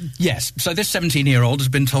 Yes, so this 17-year-old has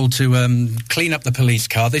been told to clean up the police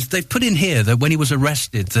car. They've put in here that when he was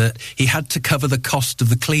arrested that he had to cover the cost of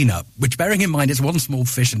the clean-up, which, bearing in mind, is one small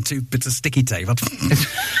fish and 2 bits of sticky tape. I'm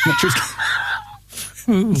not sure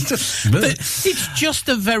it's just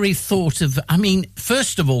a very thought of, I mean,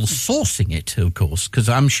 first of all, sourcing it, of course, because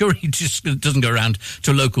I'm sure he just doesn't go around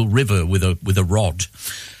to a local river with a rod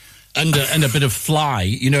and a bit of fly,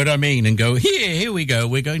 you know what I mean, and go, here we go,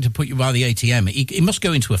 we're going to put you by the ATM. He must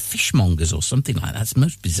go into a fishmonger's or something like that. That's the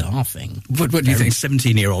most bizarre thing. What do you think,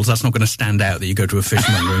 17-year-olds, that's not going to stand out that you go to a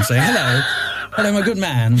fishmonger and say, hello, my good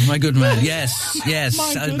man, yes, I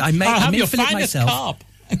may fill it myself. Carp.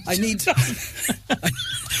 I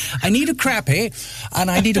need a crappie, and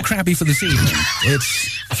I need a crappie for this evening.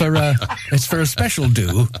 It's for a special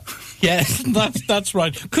do. Yes, that's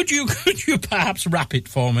right. Could you perhaps wrap it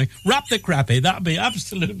for me? Wrap the crappie. That'd be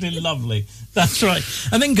absolutely lovely. That's right.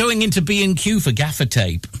 And then going into B&Q for gaffer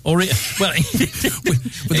tape, with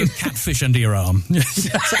a catfish under your arm.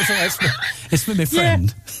 It's for my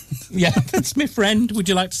friend. Yeah, that's my friend. Would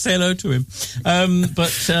you like to say hello to him?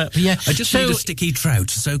 Yeah, I just need a sticky trout.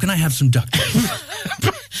 So can I have some duck?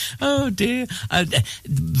 Oh dear,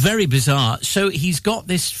 very bizarre. So he's got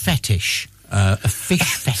this fetish. A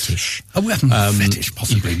fish fetish. Fetish,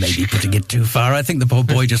 possibly, maybe putting it too far. I think the poor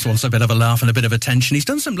boy just wants a bit of a laugh and a bit of attention. He's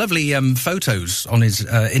done some lovely photos on his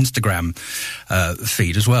Instagram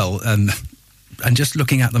feed as well. And just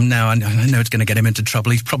looking at them now, I know it's going to get him into trouble.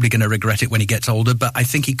 He's probably going to regret it when he gets older, but I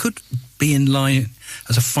think he could be in line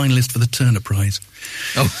as a finalist for the Turner Prize.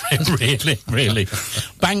 Oh, really?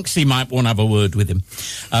 Banksy might want to have a word with him.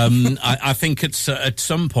 I think it's at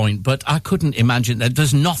some point, but I couldn't imagine that.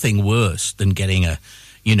 There's nothing worse than getting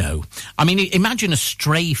imagine a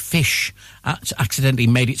stray fish accidentally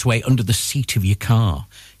made its way under the seat of your car.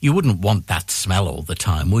 You wouldn't want that smell all the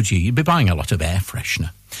time, would you? You'd be buying a lot of air freshener.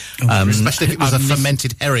 Especially if it was a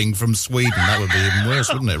fermented herring from Sweden. That would be even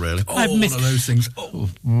worse, wouldn't it, really? All of those things.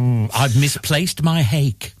 I've misplaced my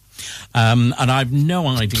hake. And I've no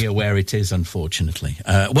idea where it is, unfortunately.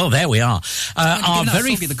 Well, there we are.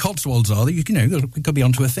 The Cotswolds are. You could be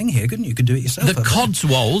onto a thing here, couldn't you? You could do it yourself. The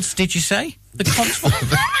Cotswolds, did you say? The Cotswolds.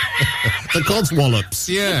 The Codswallops,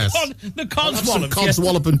 yes. The Codswallops. Some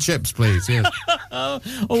Codswallop and chips, please, yes.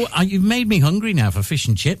 You've made me hungry now for fish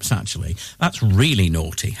and chips, actually. That's really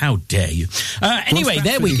naughty. How dare you? Anyway,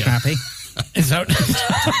 there we go. Happy.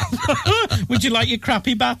 Would you like your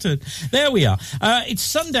crappy battered? There we are. It's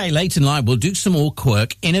Sunday late and live. We'll do some more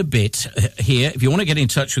quirk in a bit here. If you want to get in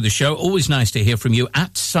touch with the show, always nice to hear from you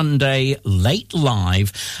at Sunday Late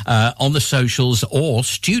Live on the socials, or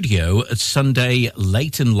studio at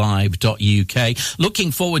sundaylateandlive.uk.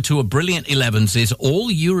 Looking forward to a brilliant 11s, is all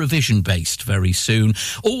Eurovision based very soon.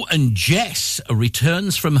 Oh, and Jess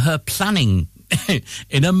returns from her planning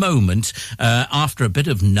in a moment after a bit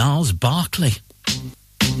of Niles Barkley.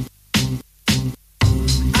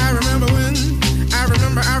 I remember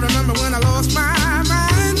when I lost my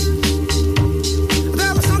mind.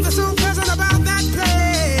 There was something so pleasant about that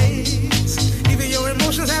place. Even your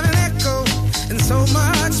emotions have an echo in so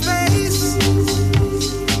much space.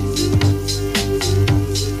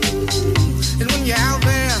 And when you're out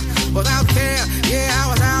there without care, yeah, I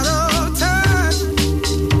was out of touch.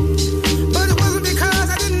 But it wasn't because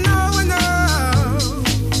I didn't know enough.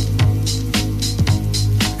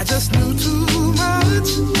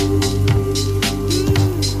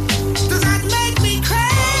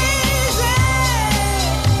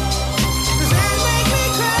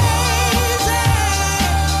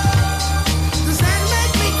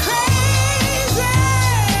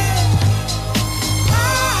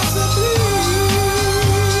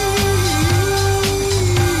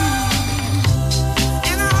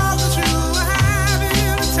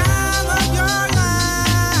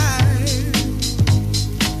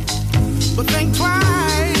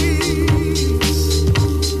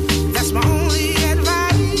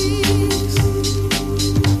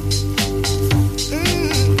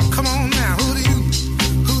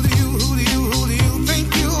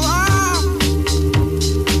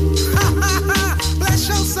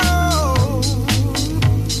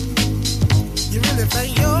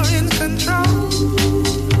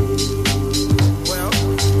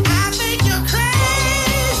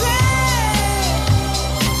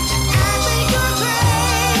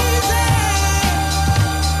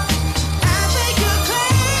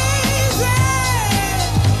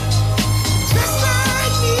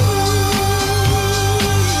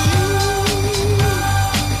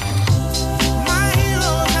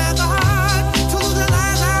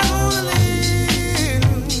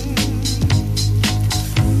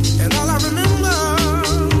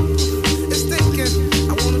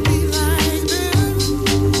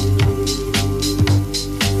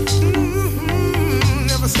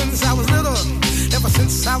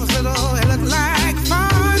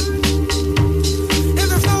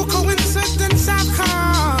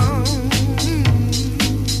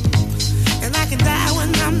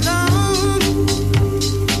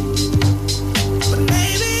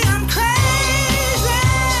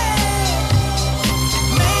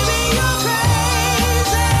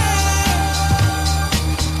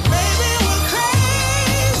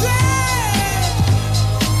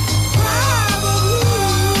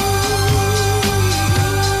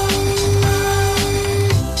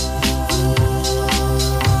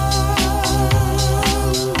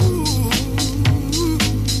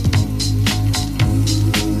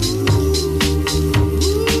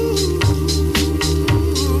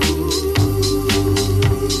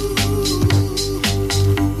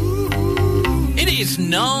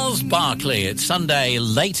 Barclay. It's Sunday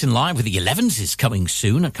late and live with the 11s is coming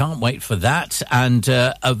soon. I can't wait for that. And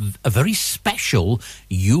a very special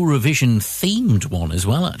Eurovision-themed one as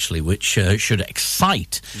well, actually, which should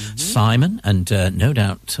excite Simon and no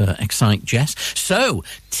doubt excite Jess. So,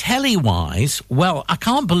 telly-wise, well, I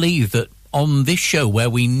can't believe that on this show where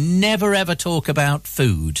we never ever talk about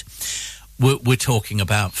food, we're talking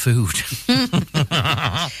about food.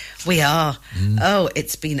 We are. Oh,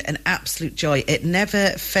 it's been an absolute joy. It never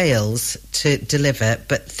fails to deliver,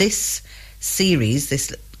 but this series,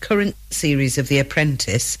 this current series of The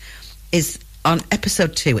Apprentice, is on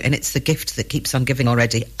episode 2, and it's the gift that keeps on giving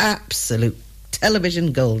already. Absolute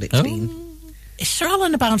television gold it's been. Is Sir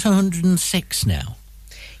Alan about 106 now?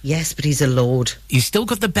 Yes, but he's a lord. He's still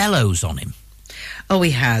got the bellows on him. Oh,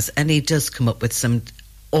 he has, and he does come up with some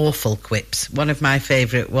awful quips. One of my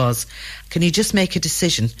favourite was, can you just make a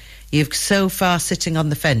decision? You're so far sitting on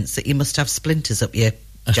the fence that you must have splinters up your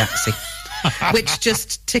jacksie. Which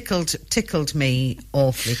just tickled me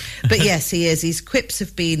awfully. But yes, he is. His quips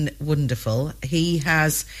have been wonderful. He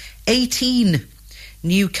has 18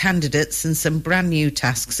 new candidates and some brand new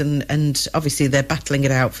tasks, and obviously they're battling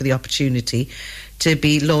it out for the opportunity to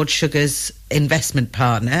be Lord Sugar's investment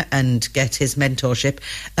partner and get his mentorship,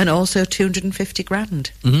 and also 250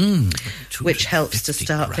 grand, which helps to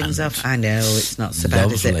start things off. I know, it's not so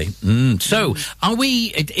bad, is it? So,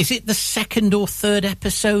 is it the second or third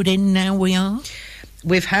episode in now we are?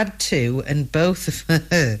 We've had 2, and both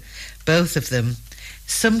of them,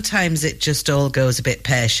 sometimes it just all goes a bit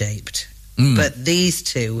pear-shaped. But these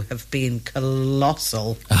 2 have been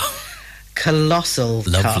colossal. Colossal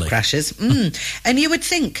car crashes. And you would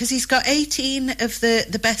think, because he's got 18 of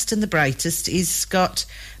the best and the brightest, he's got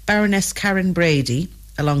Baroness Karen Brady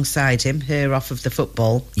alongside him, her off of the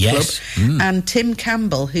football club, and Tim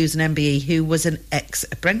Campbell, who's an MBE, who was an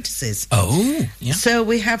ex-apprentices. Oh, yeah. So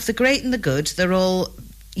we have the great and the good. They're all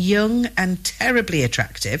young and terribly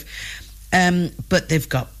attractive. But they've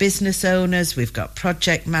got business owners, we've got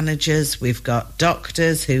project managers, we've got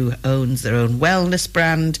doctors who owns their own wellness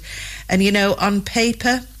brand. And, you know, on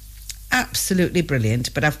paper, absolutely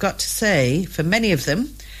brilliant. But I've got to say, for many of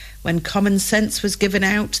them, when Common Sense was given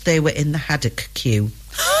out, they were in the haddock queue.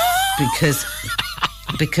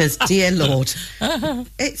 Because, dear Lord,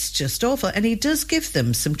 it's just awful. And he does give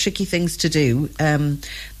them some tricky things to do.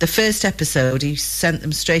 The first episode, he sent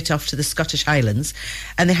them straight off to the Scottish Highlands,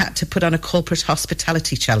 and they had to put on a corporate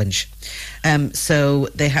hospitality challenge. So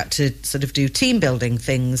they had to sort of do team building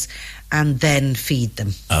things and then feed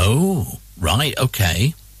them. Oh, right,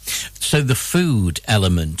 okay. So the food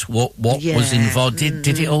element, what was involved?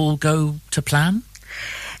 Did it all go to plan?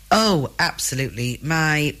 Oh, absolutely.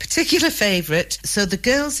 My particular favourite, so the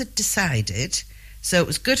girls had decided, so it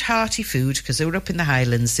was good hearty food because they were up in the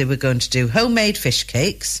Highlands. They were going to do homemade fish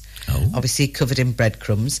cakes, obviously covered in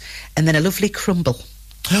breadcrumbs, and then a lovely crumble.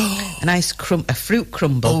 A nice a fruit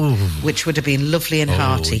crumble, which would have been lovely and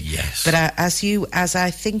hearty. Yes. But as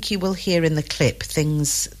I think you will hear in the clip,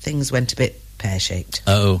 things went a bit pear-shaped.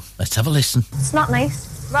 Oh, let's have a listen. It's not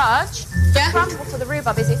nice. Raj, crumble for the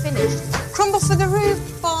rhubarb, is it finished? Crumble for the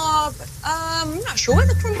rhubarb? I'm not sure where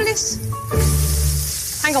the crumble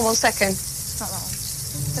is. Hang on 1 second. It's not that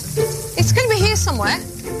one. It's going to be here somewhere.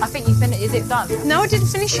 I think you finished. Is it done? No, I didn't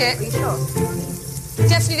finish it. Are you sure?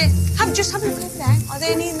 Definitely did. Just have a look over there. Are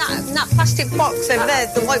they any in that plastic box over there,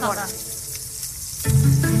 the white one?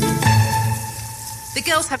 The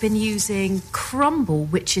girls have been using crumble,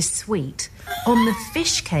 which is sweet, on the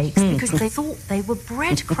fish cakes because they thought they were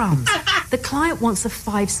breadcrumbs. The client wants a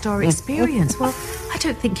 5-star experience. Well, I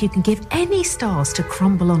don't think you can give any stars to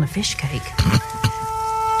crumble on a fish cake.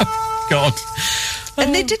 God.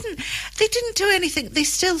 And they didn't do anything. They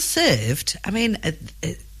still served. I mean,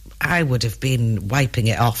 I would have been wiping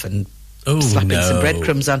it off and slapping some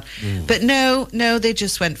breadcrumbs on. But no, they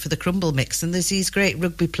just went for the crumble mix, and there's these great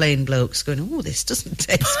rugby playing blokes going, oh, this doesn't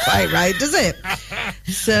taste quite right, does it?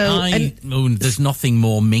 So there's nothing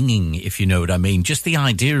more minging, if you know what I mean. Just the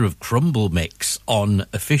idea of crumble mix on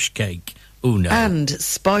a fish cake. Oh, no. And,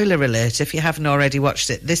 spoiler alert, if you haven't already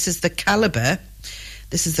watched it, this is the calibre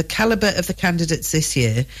of the candidates this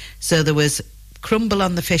year. So there was crumble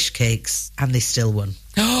on the fish cakes, and they still won.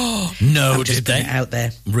 No, did they? Out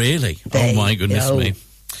there. Really? Oh, my goodness me.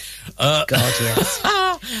 God,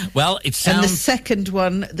 yes. Well, it sounds... And the second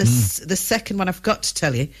one, the second one I've got to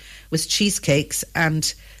tell you, was cheesecakes,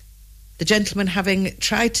 and the gentleman, having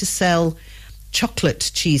tried to sell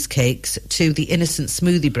chocolate cheesecakes to the Innocent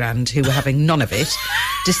Smoothie brand, who were having none of it,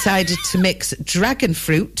 decided to mix dragon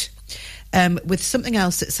fruit with something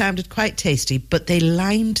else that sounded quite tasty, but they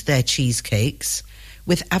lined their cheesecakes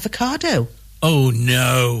with avocado. Oh,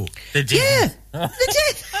 no. They did. Yeah, they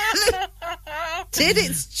did. Did.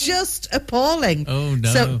 It's just appalling. Oh,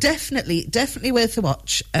 no. So definitely worth a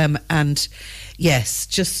watch. And yes,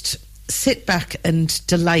 just sit back and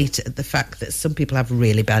delight at the fact that some people have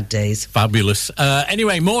really bad days. Fabulous.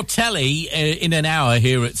 Anyway, more telly in an hour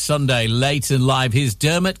here at Sunday Late and Live. Here's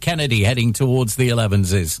Dermot Kennedy heading towards the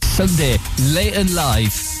 11s. Sunday Late and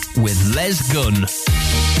Live with Les Gunn.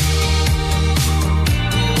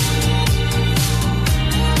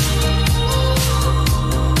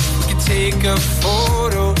 Take a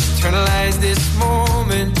photo, eternalize this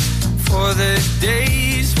moment for the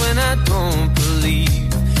days when I don't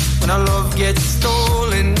believe, when our love gets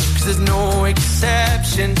stolen, 'cause there's no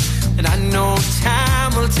exception, and I know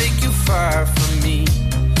time will take you far from me.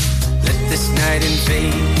 Let this night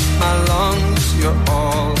invade my lungs, you're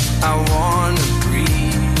all I wanna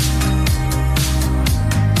breathe.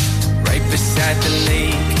 Right beside the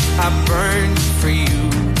lake, I burn for you,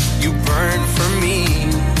 you burn for me.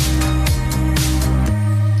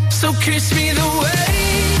 So kiss me the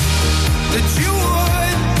way that you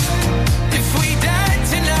would if we died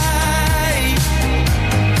tonight.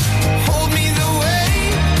 Hold me the way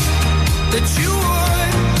that you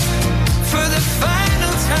would for the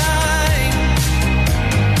final time.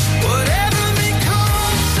 Whatever may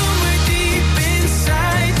come somewhere deep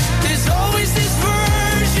inside, there's always this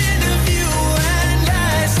version of you and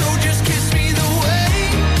I. So just kiss me the way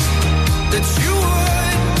that you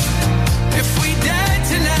would if we died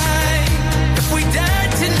tonight. We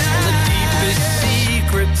died tonight. The deepest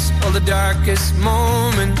secrets, all the darkest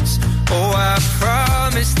moments. Oh, I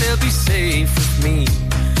promise they'll be safe with me.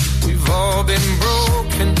 We've all been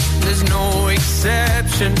broken, there's no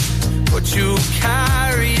exception. But you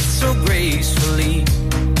carry it so gracefully.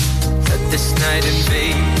 Let this night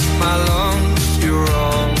invade my lungs. You're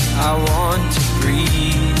all I want to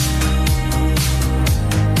breathe.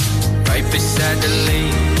 Right beside the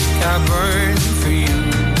lake, I burn for you.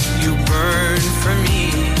 You burn for me.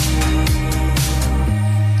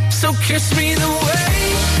 So kiss me the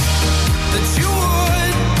way that you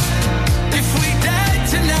would if we died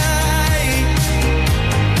tonight.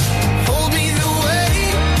 Hold me the way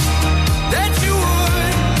that you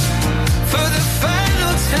would for the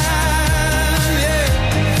final time. Yeah.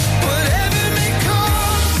 Whatever may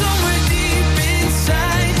come somewhere deep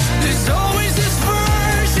inside, there's always this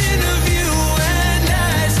version of you and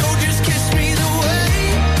I. So just kiss me the way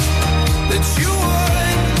that you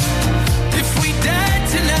would if we died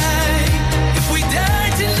tonight, if we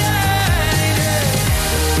died tonight.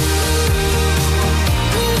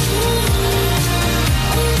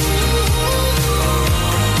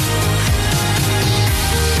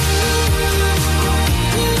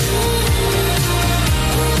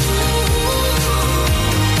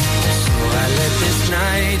 So I let this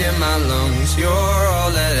night in my lungs, you're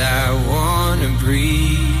all that I wanna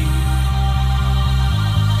breathe.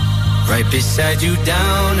 Right beside you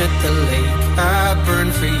down at the lake, I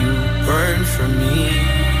burn for you, burn for me.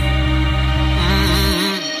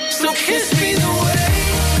 So kiss me the way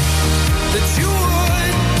that you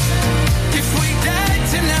would if we died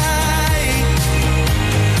tonight.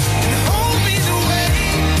 And hold me the way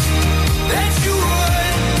that you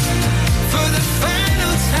would for the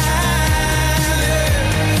final time.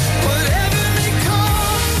 Whatever may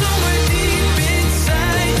come somewhere deep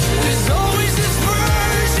inside, there's always this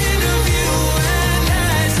version of you and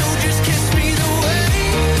I. So just kiss me the way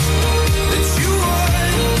that you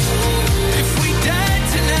would if we died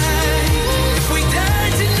tonight, if we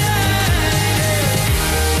died tonight.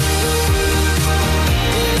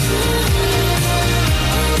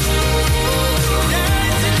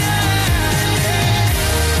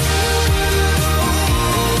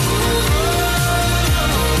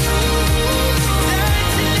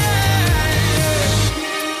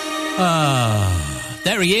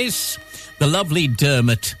 There he is, the lovely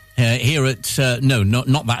Dermot. Here at, no,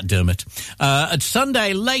 not that Dermot. At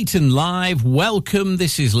Sunday Late and Live, welcome.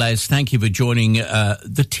 This is Les. Thank you for joining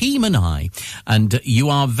the team and I. And you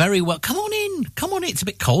are very well. Come on in. Come on in. It's a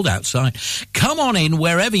bit cold outside. Come on in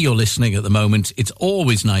wherever you're listening at the moment. It's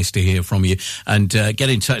always nice to hear from you. And get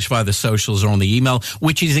in touch via the socials or on the email,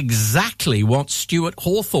 which is exactly what Stuart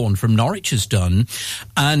Hawthorne from Norwich has done.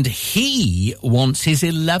 And he wants his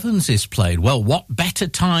 11s played. Well, what better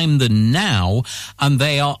time than now? And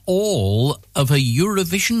they are all of a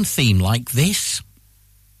Eurovision theme like this.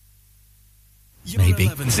 Maybe.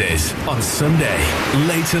 11s on Sunday,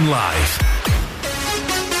 Late and Live.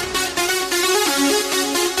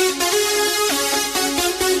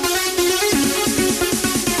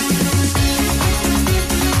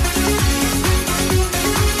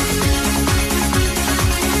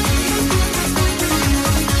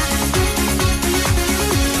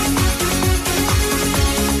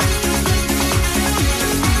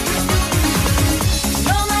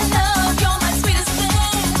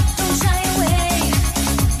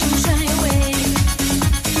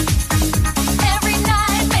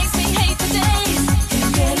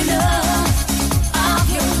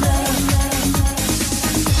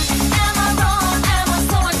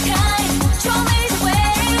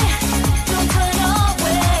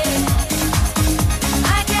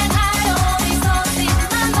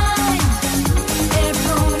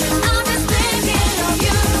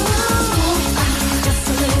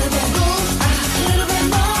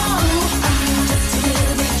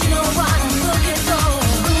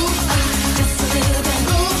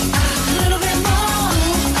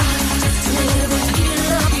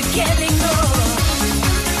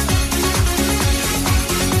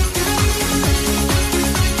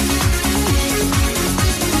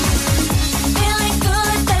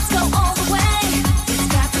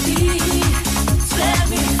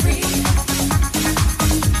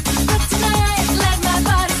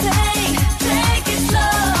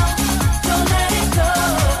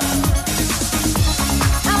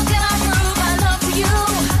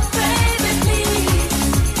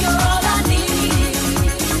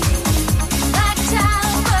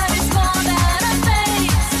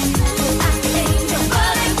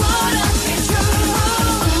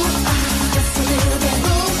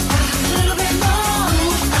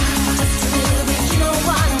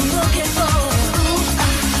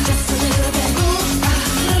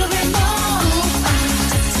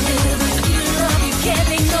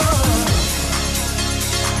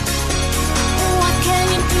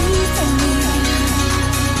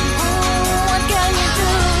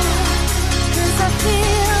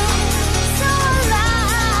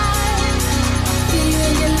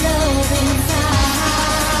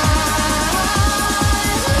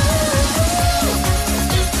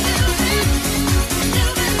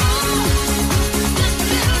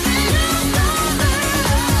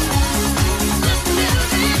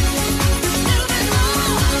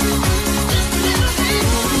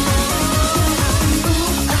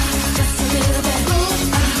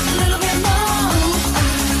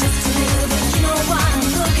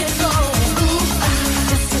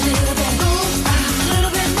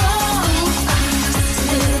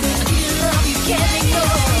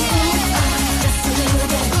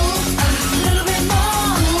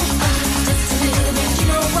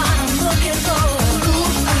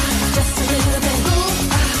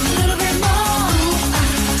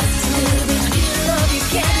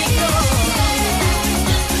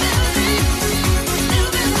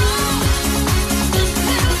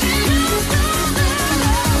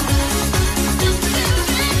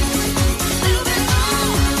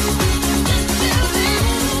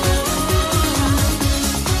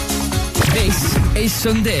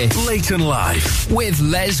 Sunday, Late and Live with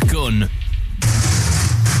Les Gunn.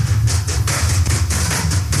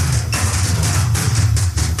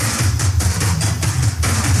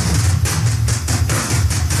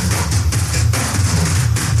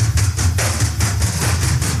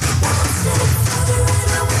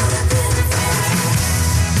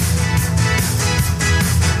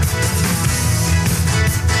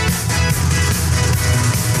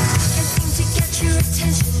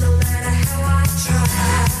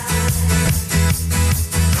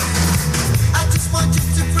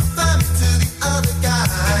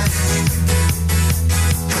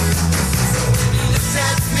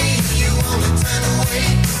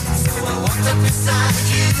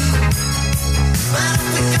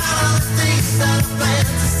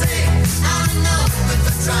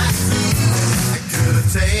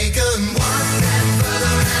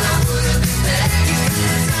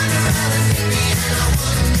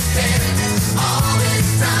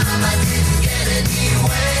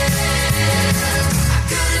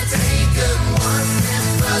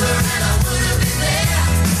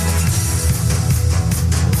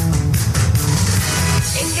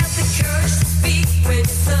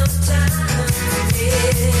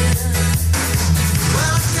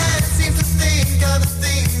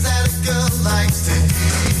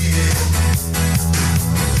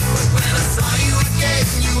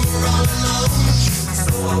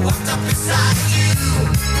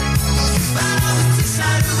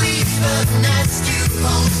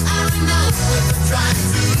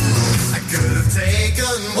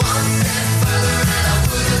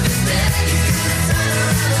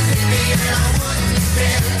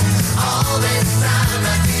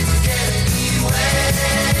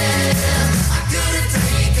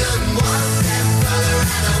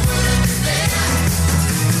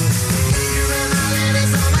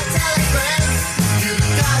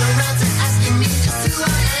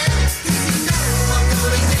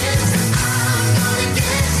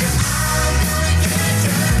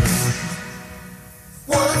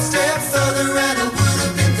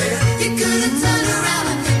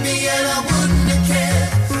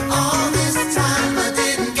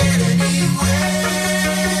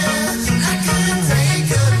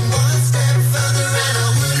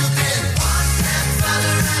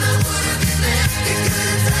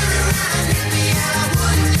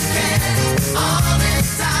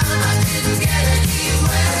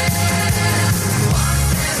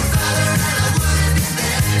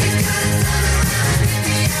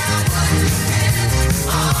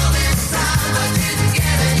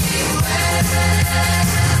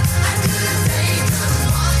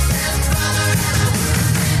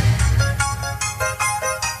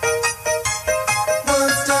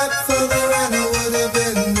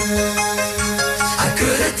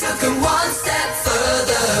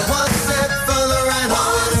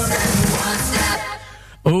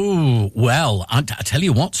 I tell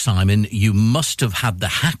you what, Simon, you must have had the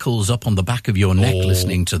hackles up on the back of your neck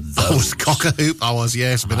listening to those. I was cock-a-hoop, I was,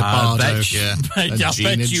 yes, a bit of Bardo. I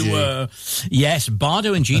bet you were. Yes,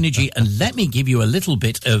 Bardo and Gina G. And let me give you a little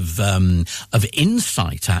bit of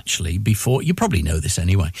insight, actually, before, you probably know this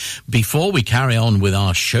anyway, before we carry on with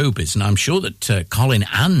our showbiz, and I'm sure that Colin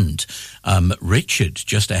and Richard,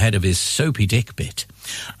 just ahead of his soapy dick bit.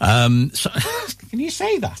 So, can you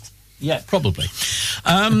say that? Yeah, probably.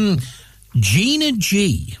 Gina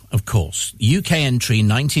G, of course, UK entry in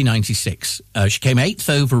 1996. She came 8th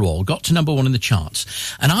overall, got to number 1 in the charts.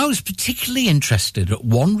 And I was particularly interested at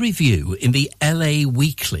one review in the LA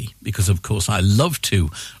Weekly, because, of course, I love to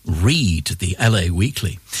read the LA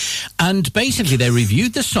Weekly. And basically, they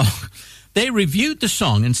reviewed the song. They reviewed the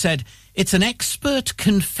song and said, it's an expert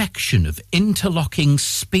confection of interlocking,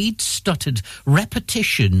 speed-stuttered,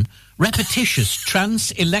 repetitious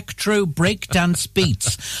trance-electro breakdance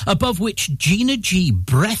beats, above which Gina G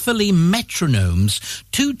breathily metronomes,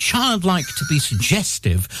 too childlike to be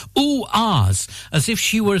suggestive, ooh-ahs, as if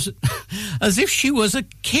she was a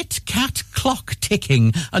Kit Kat clock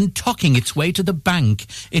ticking and tocking its way to the bank,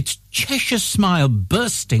 its Cheshire smile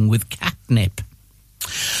bursting with catnip.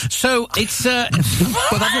 So it's well, that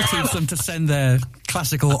motivates them to send their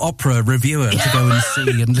classical opera reviewer to go and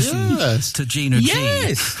see and listen to Gina G.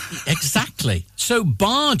 Yes, exactly. So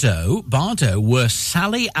Bardo were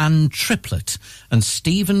Sally Ann Triplett and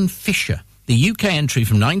Stephen Fisher. The UK entry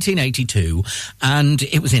from 1982, and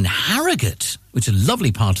it was in Harrogate, which is a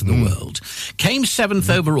lovely part of the world. Came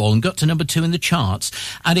 7th overall and got to number 2 in the charts.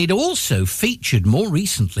 And it also featured more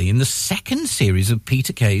recently in the second series of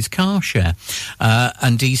Peter Kay's Car Share.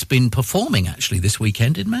 And he's been performing, actually, this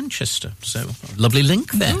weekend in Manchester. So, lovely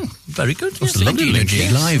link there. Very good. Yes, lovely link.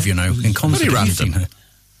 Live, you know, in concert. Very random.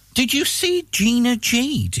 Did you see Gina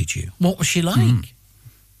G, did you? What was she like?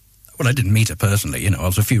 Well, I didn't meet her personally, I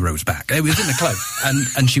was a few rows back. It was in the club,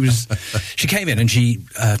 and she came in and she,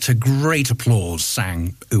 to great applause,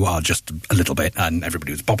 sang "Ooh Ah" just a little bit, and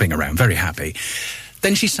everybody was bopping around, very happy.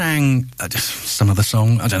 Then she sang some other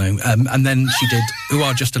song, I don't know, and then she did "Ooh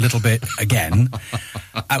Ah" just a little bit again,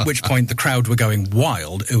 at which point the crowd were going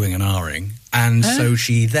wild, oohing and ahhing, and so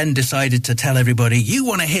she then decided to tell everybody, "You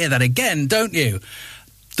want to hear that again, don't you?"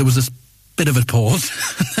 There was a bit of a pause.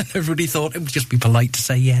 Everybody thought it would just be polite to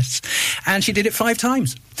say yes, and she did it 5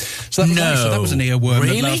 times. So that was nice. So that was an earworm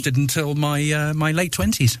that lasted until my my late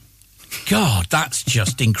 20s. God, that's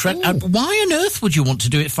just incredible. Why on earth would you want to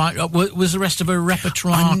do it? Was the rest of her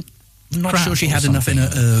repertoire? I'm not sure she had enough in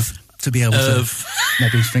her to be able to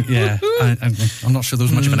maybe think. Yeah, I'm not sure there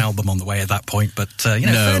was much of an album on the way at that point, but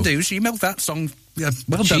fair dues. She milked that song.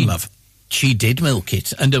 Well done, love. She did milk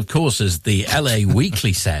it. And, of course, as the LA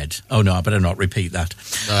Weekly said... Oh, no, I better not repeat that.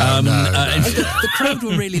 The crowd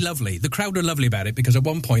were really lovely. The crowd were lovely about it because at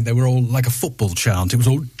one point they were all like a football chant. It was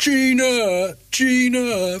all, "Gina,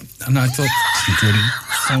 Gina." And I thought,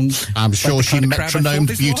 I'm sure she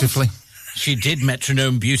metronomed beautifully. She did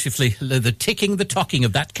metronome beautifully. The ticking, the tocking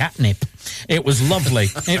of that catnip. It was lovely.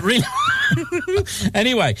 It really...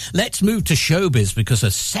 Anyway, let's move to showbiz because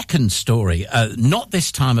a second story, not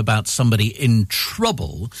this time about somebody in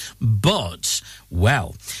trouble, but,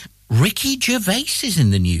 well, Ricky Gervais is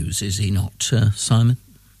in the news, is he not, Simon?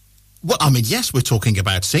 Well, I mean, yes, we're talking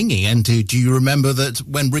about singing. And do you remember that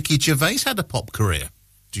when Ricky Gervais had a pop career?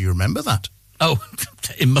 Do you remember that? Oh,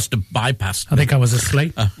 it must have bypassed me. I think I was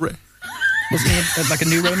asleep. Wasn't he like a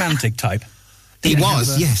new romantic type? He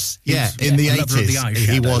was, yes. Yeah, in the 80s.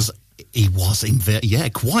 He was in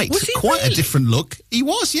quite a different look. He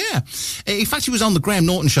was, yeah. In fact, he was on the Graham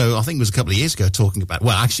Norton show, I think it was a couple of years ago, talking about...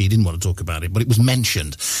 Well, actually, he didn't want to talk about it, but it was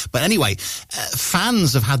mentioned. But anyway,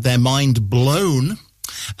 fans have had their mind blown...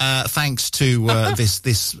 thanks to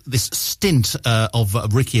this stint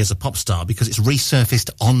of Ricky as a pop star, because it's resurfaced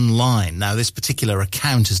online. Now, this particular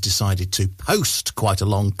account has decided to post quite a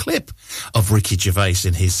long clip of Ricky Gervais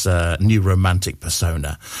in his new romantic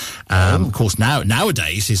persona. Of course,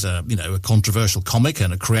 nowadays he's a controversial comic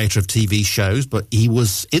and a creator of TV shows, but he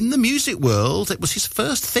was in the music world. It was his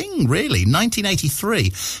first thing, really,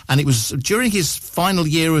 1983, and it was during his final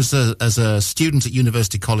year as a student at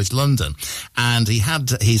University College London, and he had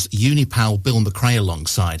his uni pal Bill McRae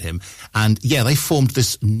alongside him, and they formed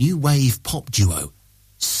this new wave pop duo,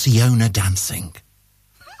 Siona Dancing.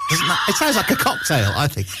 It sounds like a cocktail, I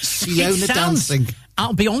think. Siona Dancing.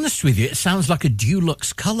 I'll be honest with you, it sounds like a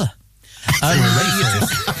Dulux colour.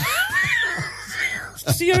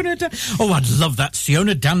 Siona Oh, I'd love that.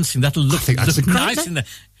 Siona Dancing. That'll look nice in the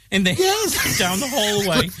down the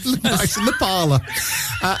hallway. Nice in the parlour.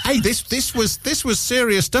 Hey, this was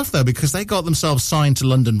serious stuff though, because they got themselves signed to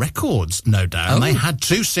London Records, no doubt. And they had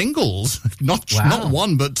 2 singles, not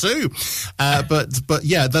 1 but 2. But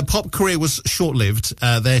yeah, their pop career was short-lived.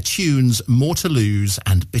 Their tunes "More to Lose"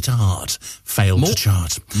 and "Bitter Heart" failed to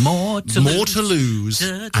chart. More to Lose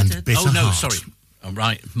and "Bitter Heart." Oh no, sorry. Oh,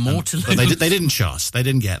 right, More to Lose. They didn't chart. They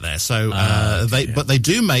didn't get there. So but they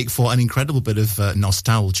do make for an incredible bit of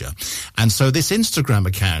nostalgia. And so this Instagram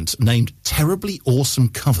account named Terribly Awesome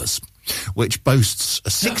Covers, which boasts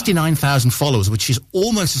 69,000 followers, which is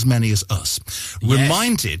almost as many as us,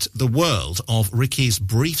 reminded the world of Ricky's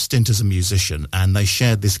brief stint as a musician, and they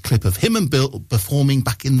shared this clip of him and Bill performing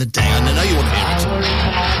back in the day. And I know you want to hear it.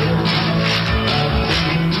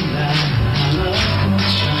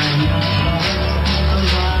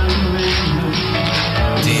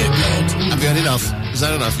 Have you had enough? Is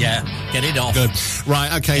that enough? Yeah, get it off. Good.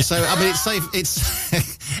 Right, okay, so, I mean, it's safe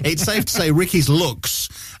it's safe to say Ricky's looks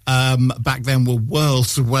back then were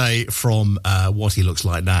worlds away from what he looks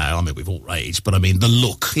like now. I mean, we've all aged, but I mean, the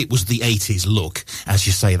look, it was the 80s look, as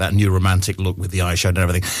you say, that new romantic look with the eyeshadow and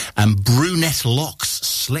everything. And brunette locks,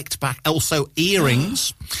 slicked back, also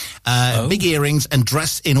earrings, big earrings, and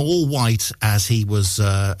dressed in all white as he was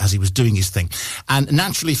doing his thing. And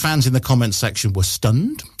naturally, fans in the comments section were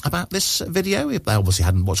stunned about this video. They obviously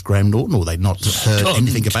hadn't watched Graham Norton, or they'd not heard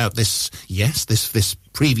anything about this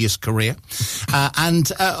previous career.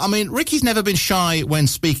 I mean, Ricky's never been shy when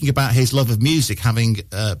speaking about his love of music, having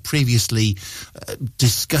previously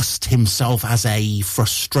discussed himself as a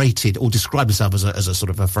frustrated, or described himself as a sort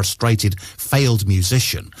of a frustrated, failed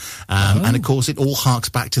musician. And of course, it all harks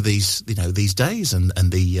back to these days and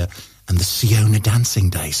the Siona Dancing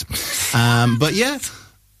days. But yeah.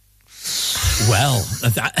 Well,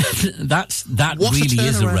 that What really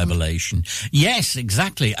is a turnaround. revelation. Yes,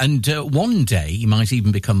 exactly. And one day he might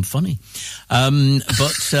even become funny.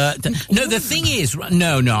 The thing is,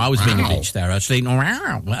 no, I was being a bitch there. Actually,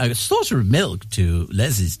 a saucer of milk to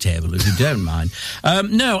Les's table, if you don't mind.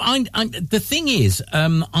 The thing is,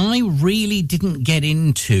 I really didn't get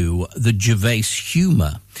into the Gervais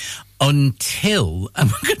humour until, and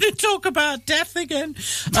we're going to talk about death again.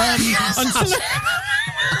 Until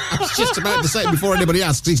I was just about to say it before anybody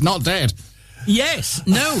asks, he's not dead. Yes,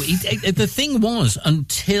 no. The thing was,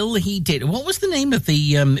 until he did. What was the name of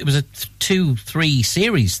the? It was a 2-3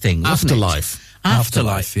 series thing. Wasn't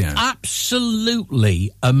Afterlife, yeah.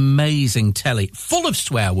 Absolutely amazing telly. Full of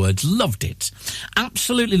swear words. Loved it.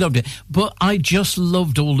 Absolutely loved it. But I just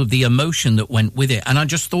loved all of the emotion that went with it. And I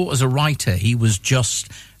just thought as a writer, he was just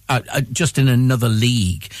in another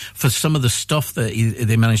league for some of the stuff that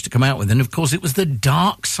they managed to come out with. And, of course, it was the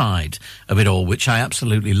dark side of it all, which I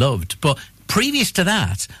absolutely loved. But previous to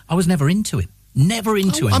that, I was never into him. Never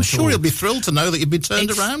into him. I'm at sure all. he'll be thrilled to know that you've been turned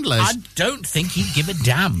around, Les. I don't think he'd give a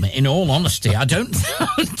damn, in all honesty. I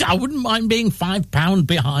wouldn't mind being £5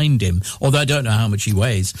 behind him, although I don't know how much he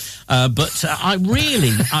weighs. But I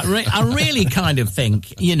really kind of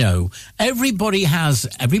think, everybody has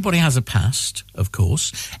a past, of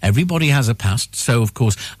course. Everybody has a past. So, of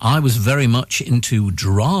course, I was very much into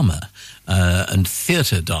drama. And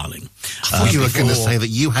theatre, darling. I thought you were going to say that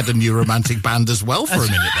you had a new romantic band as well for a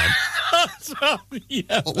minute then.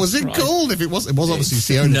 Yeah, what was it called? If it was obviously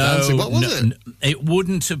Siona Dancing. What was it? It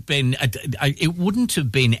wouldn't have been. It wouldn't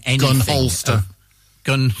have been anything. Gun holster.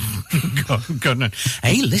 Gun.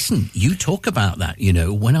 Hey, listen. You talk about that.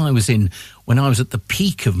 When I was at the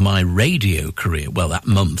peak of my radio career. Well, that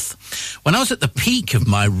month. When I was at the peak of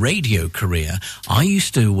my radio career, I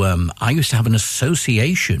used to have an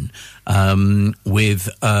association with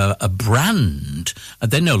a brand.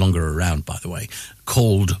 They're no longer around, by the way,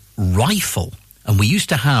 called Rifle. And we used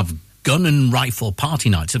to have gun and rifle party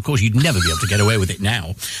nights. Of course, you'd never be able to get away with it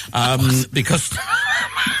now. Because...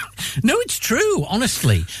 No, it's true,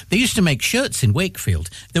 honestly. They used to make shirts in Wakefield.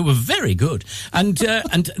 They were very good. And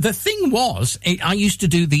the thing was, I used to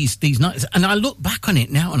do these nights, and I look back on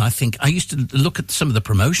it now, and I think I used to look at some of the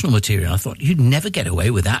promotional material, and I thought, you'd never get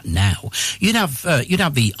away with that now. You'd have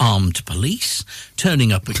the armed police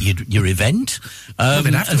turning up at your event.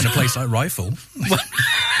 They'd have to in a place like Rifle.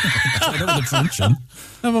 The function.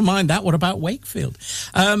 Never mind that. What about Wakefield?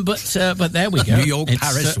 But there we go. New York,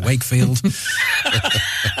 Paris, Wakefield.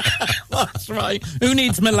 That's right. Who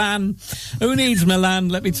needs Milan?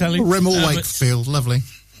 Let me tell you. Rimmel Wakefield, lovely.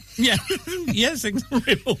 Yeah. Yes,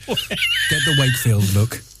 Rimmel. Get the Wakefield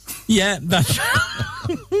look. Yeah, that's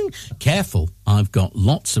careful. I've got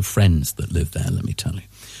lots of friends that live there, let me tell you.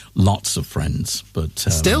 Lots of friends. But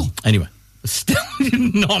still? Anyway. Still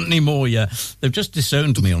not anymore, yeah. They've just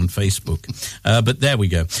disowned me on Facebook. But there we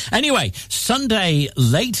go. Anyway, Sunday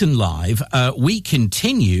late and live, we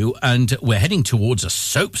continue, and we're heading towards a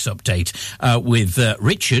soaps update with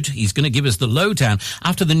Richard. He's going to give us the lowdown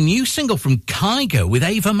after the new single from Kygo with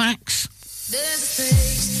Ava Max. There's a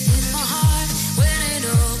place in my heart when it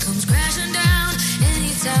all comes crashing down.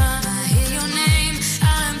 Anytime I hear your name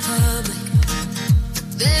out in public.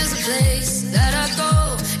 There's a place that I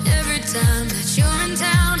go every time that you're in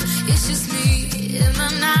town. It's just me in my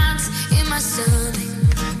nights, in my stomach.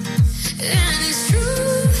 And it's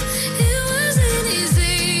true, it wasn't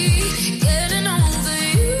easy getting over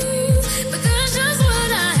you, but that's just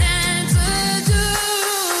what I had to do.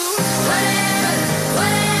 Whatever,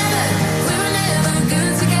 we were never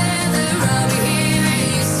good together. I'll be here and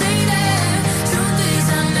you say that. Truth is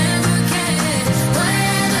I never cared.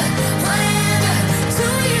 Whatever, 2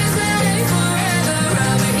 years that ain't forever.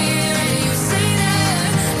 I'll be here and you say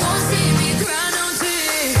that. Won't see me cry no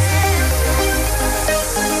tears.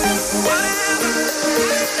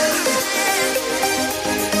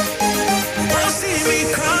 Won't see me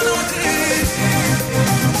cry no tears.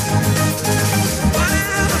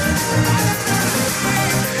 Whatever.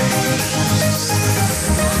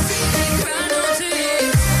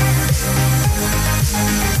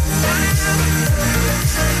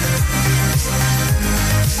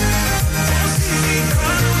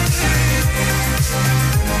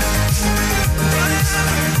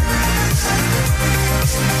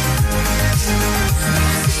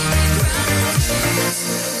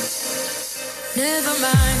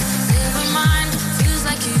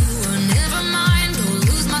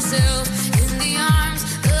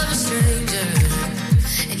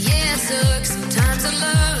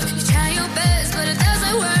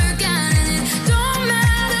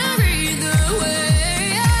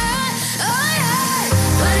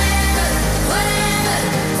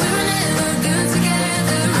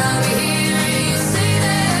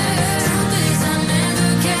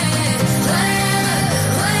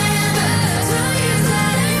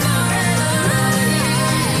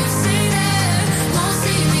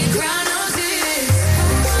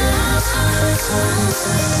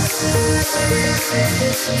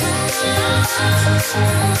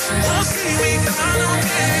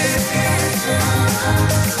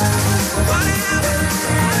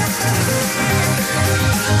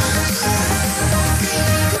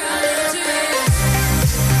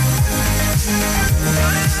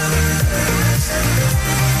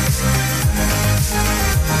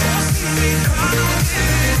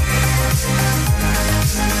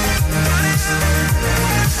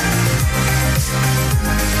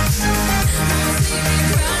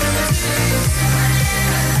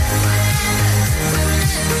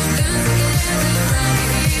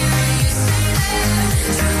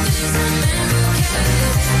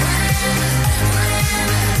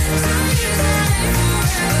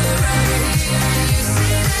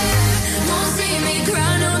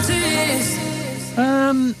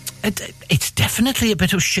 It's definitely a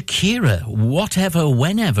bit of Shakira, whatever,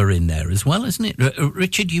 whenever in there as well, isn't it?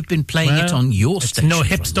 Richard, you've been playing it on your station. No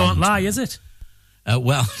hips don't lie, is it?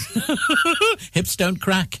 Well, hips don't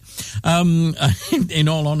crack, in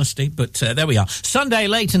all honesty, but there we are. Sunday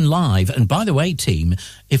late and live. And by the way, team,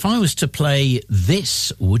 if I was to play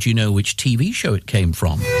this, would you know which TV show it came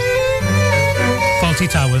from? Fawlty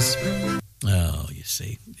Towers. Oh, you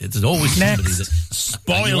see. There's always somebody that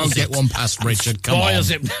spoils you won't it. Get one past Richard, come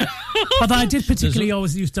spoils on. It. But I did particularly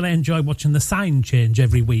always used to enjoy watching the sign change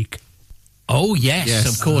every week. Oh,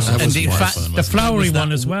 yes, of course. And in fact, fun, the flowery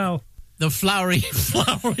one as well. The flowery,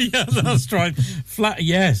 yeah, that's right.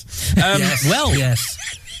 Yes. Well,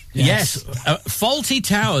 yes. Fawlty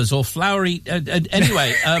Towers or flowery.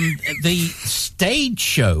 Anyway, the stage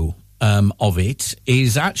show of it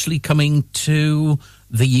is actually coming to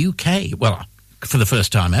the UK. Well, for the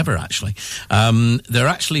first time ever, actually. They're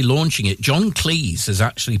actually launching it. John Cleese has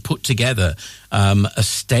actually put together a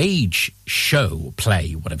stage show,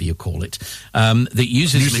 play, whatever you call it, that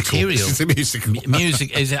uses material. It's a musical.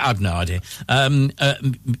 Music, is it? I've no idea.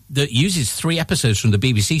 That uses 3 episodes from the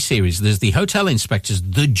BBC series. There's the Hotel Inspectors,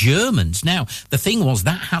 The Germans. Now, the thing was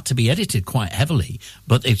that had to be edited quite heavily,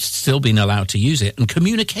 but they've still been allowed to use it. And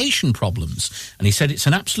communication problems. And he said it's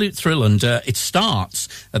an absolute thrill, and it starts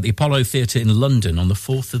at the Apollo Theatre in London on the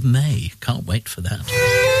 4th of May. Can't wait for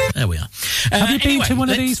that. There we are. Have you been to one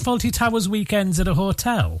of these Fawlty Towers weekends at a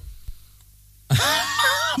hotel?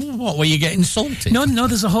 What, were you getting salty? No,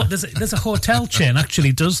 there's a hotel chain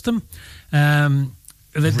actually does them.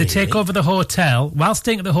 They take over the hotel. While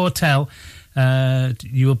staying at the hotel,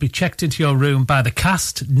 you will be checked into your room by the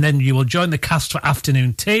cast, and then you will join the cast for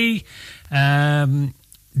afternoon tea,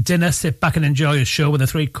 dinner, sit back and enjoy a show with a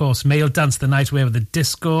 3-course meal, dance the night away with a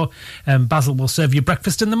disco, and Basil will serve you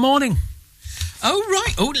breakfast in the morning. Oh,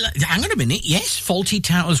 right. Oh, hang on a minute. Yes, Fawlty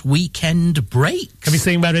Towers weekend breaks. Have you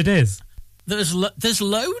seen where it is? There's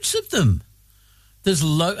loads of them. There's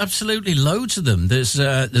absolutely loads of them.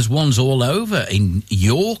 There's ones all over in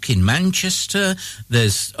York, in Manchester.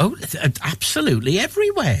 There's absolutely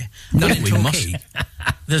everywhere. Not in Torquay.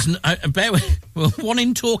 There's one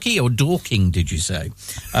in Torquay or Dorking, did you say?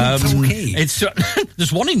 Torquay.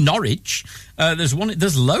 There's one in Norwich.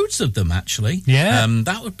 There's loads of them actually. Yeah.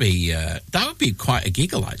 That would be quite a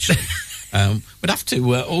giggle actually. We'd have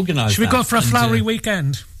to organise. Should we go for a flowery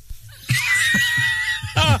weekend?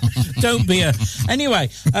 Don't be a... Anyway,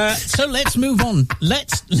 so let's move on.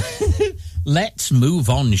 Let's move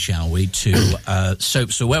on, shall we, to...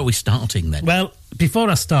 So where are we starting then? Well, before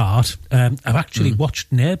I start, I've actually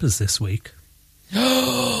watched Neighbours this week.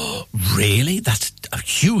 Really? That's a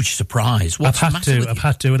huge surprise. What's the matter with you? I've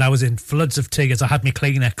had to, and I was in floods of tears. I had my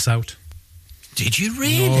Kleenex out. Did you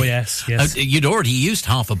really? Oh, yes. You'd already used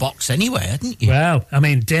half a box anyway, hadn't you? Well, I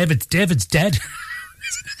mean, David's dead.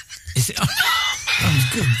 Is it...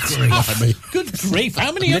 Good grief. Good grief.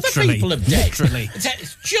 How many other people have died? Literally.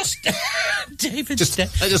 Just David's dead.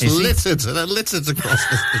 They just littered across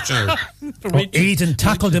the show. Eden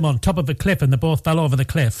tackled him on top of a cliff and they both fell over the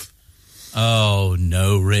cliff. Oh,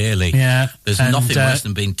 no, really? Yeah. There's nothing worse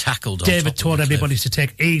than being tackled on David told everybody to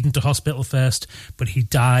take Eden to hospital first, but he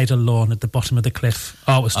died alone at the bottom of the cliff.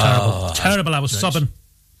 Oh, it was terrible. Terrible. I was sobbing.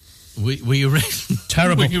 Were you really?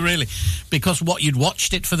 Terrible. Were you really? Because you'd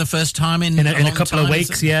watched it for the first time in a couple of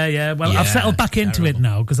weeks, yeah. Well, I've settled back into it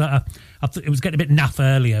now, because it was getting a bit naff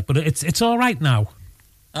earlier, but it's all right now.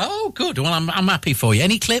 Oh, good. Well, I'm happy for you.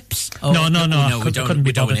 Any clips? Oh, no. I couldn't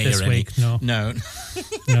be bothered this week. No. No,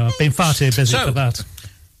 I've been far too busy for that.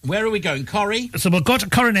 Where are we going, Corrie? So we'll go to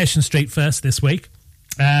Coronation Street first this week.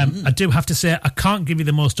 I do have to say, I can't give you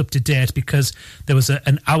the most up-to-date because there was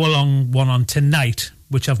an hour-long one on tonight,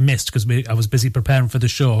 which I've missed because I was busy preparing for the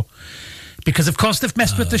show. Because, of course, they've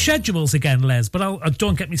messed with the schedules again, Les, but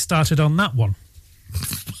don't get me started on that one.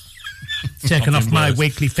 taken off my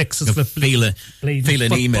weekly fixes for feel an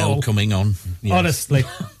email coming on. Yes. Honestly,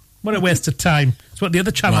 what a waste of time. It's what the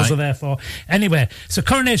other channels are there for. Anyway, so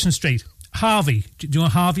Coronation Street, Harvey. Do you know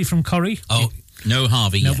Harvey from Corrie? Oh, no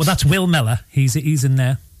Harvey. No, yes. well, that's Will Mellor. He's in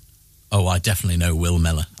there. Oh, I definitely know Will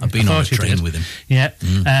Mellor. I've been on a train with him. Yeah.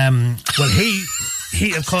 Well,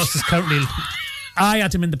 he of course is currently. I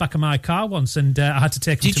had him in the back of my car once, and I had to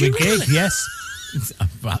take him to a gig. Really? Yes.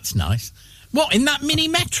 That's nice. What, in that mini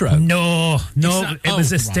metro? No.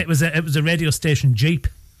 It was a radio station Jeep.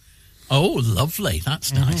 Oh, lovely.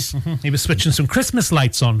 That's nice. Mm-hmm. He was switching some Christmas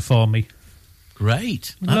lights on for me.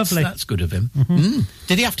 Great. Lovely. That's good of him.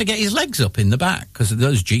 Did he have to get his legs up in the back? Because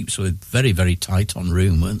those Jeeps were very, very tight on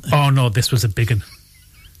room, weren't they? Oh, no, this was a big one.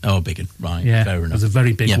 Oh, big one. Right, yeah, fair enough. It was a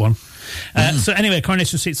very big one. So anyway,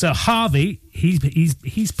 Coronation Street. So Harvey,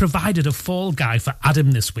 he's provided a fall guy for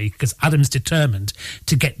Adam this week because Adam's determined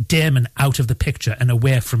to get Damon out of the picture and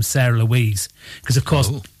away from Sarah Louise. Because, of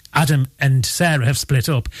course... Adam and Sarah have split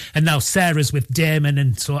up, and now Sarah's with Damon,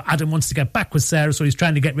 and so Adam wants to get back with Sarah, so he's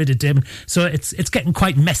trying to get rid of Damon. So it's getting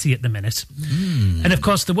quite messy at the minute. And of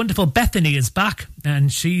course, the wonderful Bethany is back,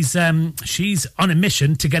 and she's on a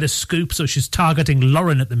mission to get a scoop. So she's targeting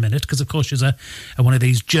Lauren at the minute because, of course, she's a one of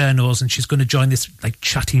these journals, and she's going to join this like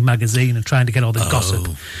chatty magazine and trying to get all the gossip.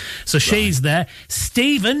 So she's there.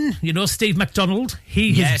 Stephen, you know Steve MacDonald,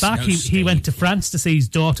 he is back. He went to France to see his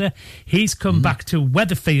daughter. He's come back to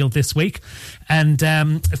Weatherfield this week, and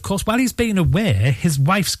of course, while he's been away, his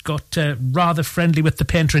wife's got rather friendly with the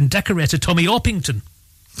painter and decorator Tommy Orpington.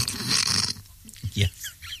 Yes.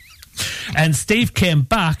 And Steve came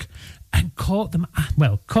back and caught them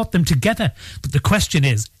together. But the question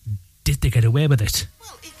is, did they get away with it?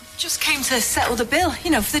 Well, it just came to settle the bill,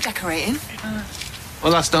 for the decorating.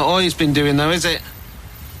 Well, that's not all he's been doing, though, is it?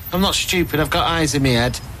 I'm not stupid. I've got eyes in my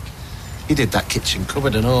head. You did that kitchen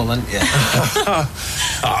cupboard and all, hadn't you?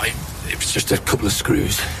 It was just a couple of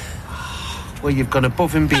screws. Well, you've gone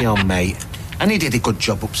above and beyond, mate. And he did a good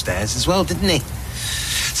job upstairs as well, didn't he?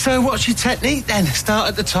 So what's your technique, then? Start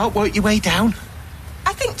at the top, work your way down?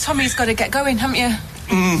 I think Tommy's got to get going, haven't you?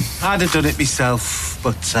 I'd have done it myself,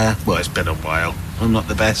 but, it's been a while. I'm not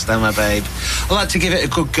the best, am I, babe? I like to give it a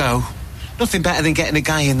good go. Nothing better than getting a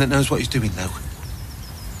guy in that knows what he's doing, though.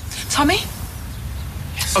 Tommy?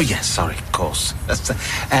 Oh, yes, sorry, of course.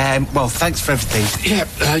 Well, thanks for everything.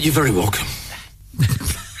 Yeah, you're very welcome.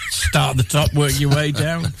 Start at the top, work your way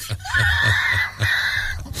down.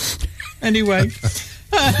 Anyway.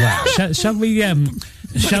 Shall we...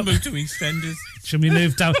 Shall we move to EastEnders? Shall we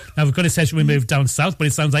move down... Now, we've got to say, shall we move down south? But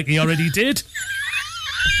it sounds like he already did.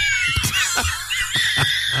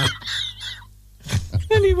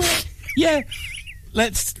 Anyway, yeah.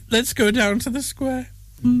 Let's go down to the square.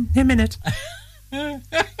 A minute.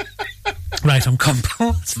 Right, I'm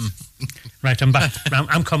composed. Right, I'm back.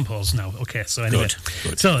 I'm composed now. Okay, so anyway.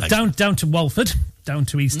 Good. So down to Walford, down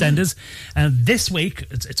to EastEnders. And this week,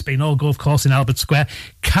 it's been all go, of course, in Albert Square.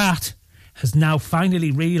 Kat has now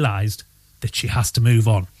finally realised that she has to move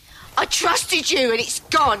on. I trusted you and it's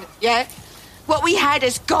gone, yeah? What we had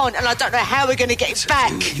is gone and I don't know how we're going to get it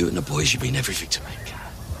back. You and the boys, you've been everything to me.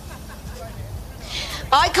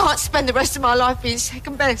 I can't spend the rest of my life being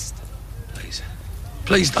second best.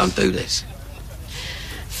 Please don't do this.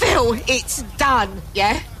 Phil, it's done,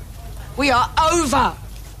 yeah? We are over.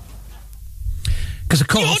 Because, of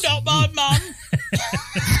course... You're not my mum.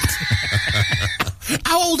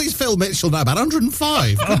 How old is Phil Mitchell now? About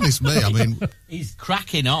 105. Goodness me, I mean... He's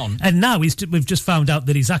cracking on. And now we've just found out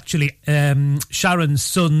that he's actually Sharon's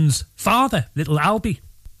son's father, little Albie.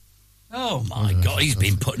 Oh, my God, he's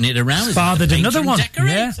been putting it around. Fathered another one.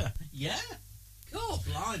 Yeah. God,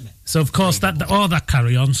 blimey. So, of course, all that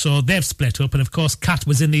carry on. So they've split up. And, of course, Kat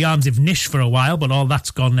was in the arms of Nish for a while, but all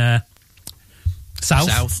that's gone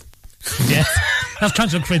south. Yeah. I was trying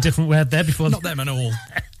to look for a different word there before. Not them at all.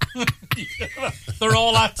 They're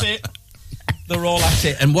all at it. They're all at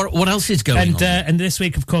it. And what else is going on? And this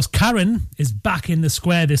week, of course, Karen is back in the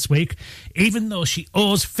square this week. Even though she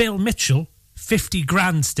owes Phil Mitchell 50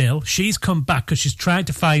 grand still, she's come back because she's trying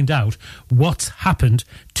to find out what's happened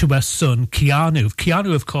to her son, Keanu.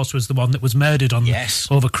 Keanu, of course, was the one that was murdered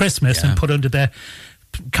over Christmas and put under their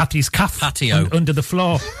Kathy's calf patio under the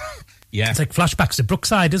floor. Yeah. It's like flashbacks to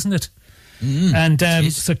Brookside, isn't it? And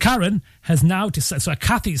so Karen has now decided... So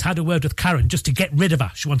Kathy's had a word with Karen just to get rid of her.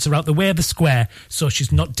 She wants her out the way of the square so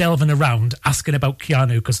she's not delving around asking about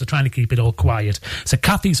Keanu because they're trying to keep it all quiet. So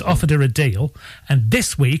Kathy's offered her a deal, and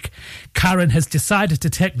this week Karen has decided to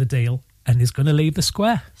take the deal and is going to leave the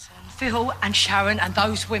square. Phil and Sharon and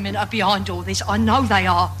those women are behind all this. I know they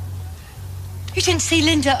are. You didn't see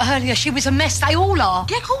Linda earlier. She was a mess. They all are.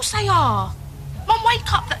 Yeah, of course they are. Mum,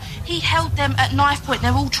 wake up. He held them at knife point.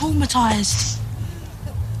 They're all traumatised.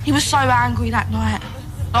 He was so angry that night.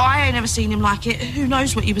 Oh, I ain't never seen him like it. Who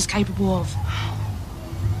knows what he was capable of?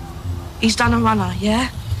 He's done a runner, yeah?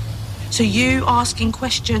 So you asking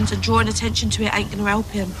questions and drawing attention to it ain't going to help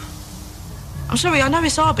him. I'm sorry, I know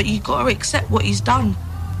it's hard, but you've got to accept what he's done.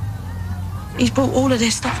 He's brought all of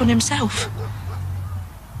this stuff on himself.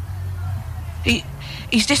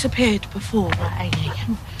 He's disappeared before, right, ain't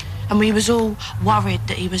he? And we was all worried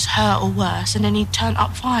that he was hurt or worse, and then he'd turn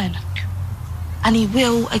up fine. And he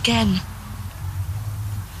will again.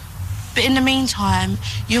 But in the meantime,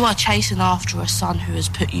 you are chasing after a son who has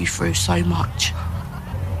put you through so much.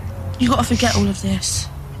 You've got to forget all of this.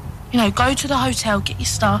 You know, go to the hotel, get your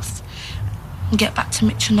stuff, and get back to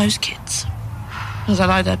Mitch and those kids. Because I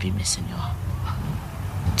know they'll be missing you.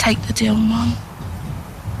 Take the deal, Mum.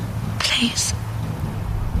 Please.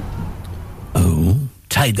 Oh,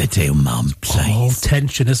 take the deal, Mum, please. All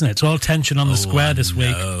tension, isn't it? It's all tension on the square this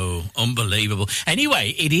week. Oh, unbelievable. Anyway,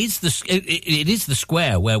 it is the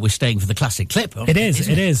square where we're staying for the classic clip. It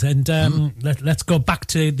is. And let's go back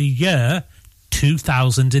to the year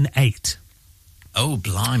 2008. Oh,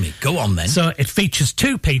 blimey. Go on, then. So it features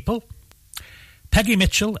two people, Peggy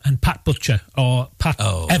Mitchell and Pat Butcher, or Pat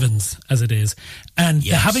Evans, as it is. And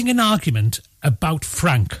they're having an argument about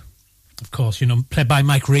Frank. Of course, played by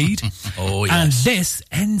Mike Reed. Oh, yes. And this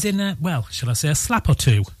ends in a slap or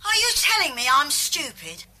two. Are you telling me I'm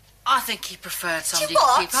stupid? I think he preferred somebody to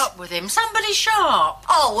keep up with him. Somebody sharp.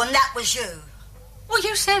 Oh, and that was you. Well,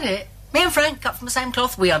 you said it. Me and Frank cut from the same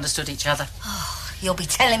cloth. We understood each other. Oh, you'll be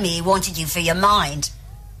telling me he wanted you for your mind.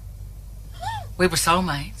 We were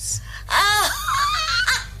soulmates.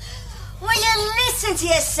 Will you listen to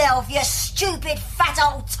yourself, you stupid fat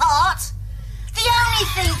old tart? The only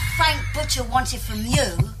thing Frank Butcher wanted from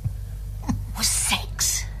you was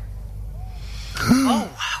sex. Oh,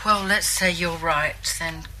 well, let's say you're right,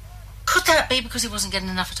 then. Could that be because he wasn't getting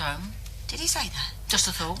enough at home? Did he say that? Just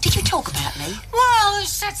a thought. Did you talk about me? Well, he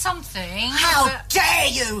said something. How dare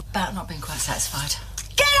you! About not being quite satisfied.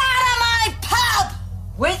 Get out of my pub!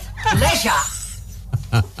 With pleasure.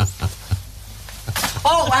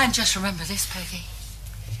 Oh, and just remember this, Peggy.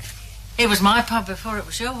 It was my pub before it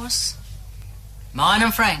was yours. Mine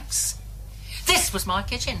and Frank's. This was my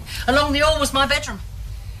kitchen. Along the hall was my bedroom.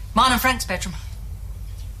 Mine and Frank's bedroom.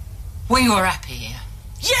 We were happy here.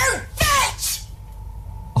 You bitch!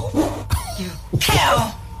 You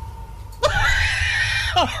cow!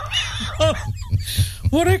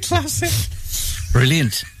 What a classic.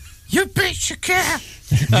 Brilliant. You bitch, you cow.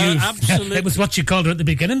 Absolutely. It was what you called her at the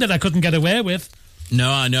beginning that I couldn't get away with. No,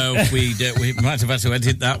 I know. We might have had to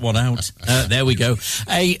edit that one out. There we go.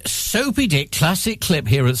 A Soapy Dick classic clip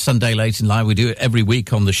here at Sunday Late in Live. We do it every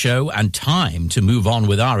week on the show, and time to move on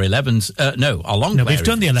with our 11s. Our long player. We've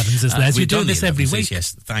done the 11s as Les. We do this every week.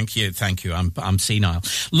 Yes, thank you. I'm senile.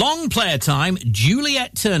 Long player time.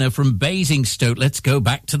 Juliet Turner from Basingstoke. Let's go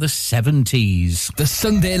back to the 70s. The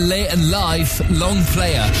Sunday Late and Live long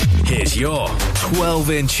player. Here's your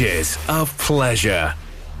 12 inches of pleasure.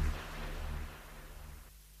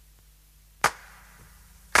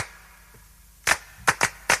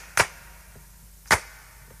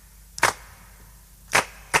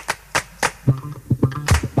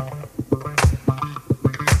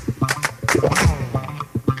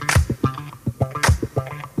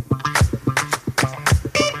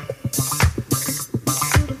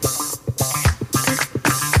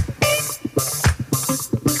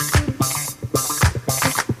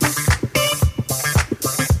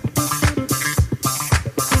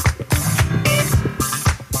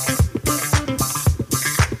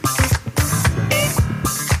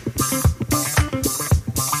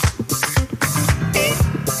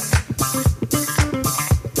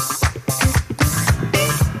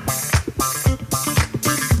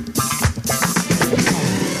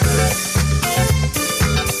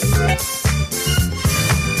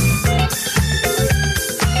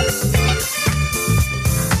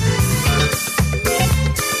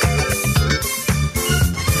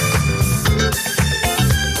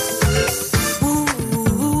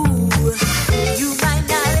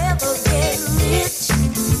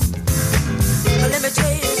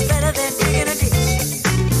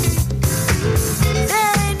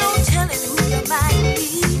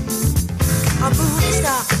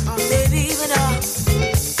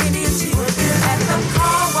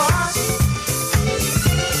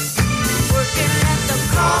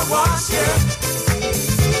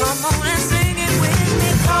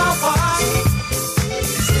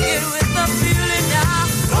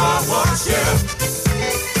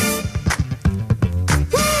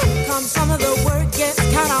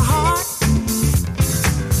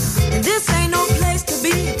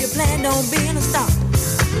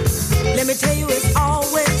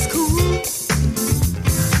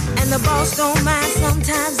 boss don't mind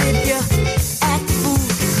sometimes if you act the fool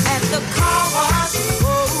at the car wash.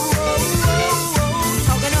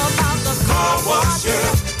 Talking about the car wash,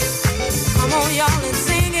 yeah. Come on, y'all, and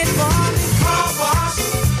sing it for me. Car wash.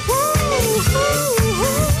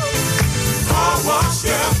 Car wash,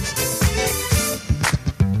 yeah.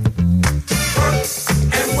 Work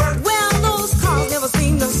and work. Well, those cars never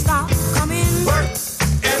seem to stop coming. Work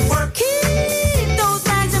and work. Keep those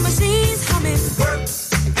bags and machines humming. Work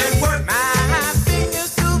and work. My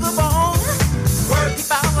fingers to the bone. Work.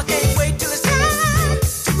 If I can't wait till it's time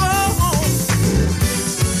to go home.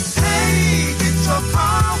 Hey, get your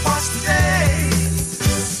car washed today.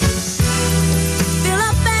 Fill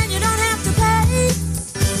up and you don't have to pay.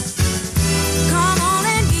 Come on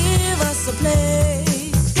and give us a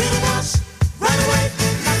play. Get a wash right away.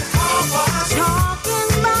 Got the car wash. Talking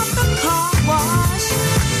about the car wash.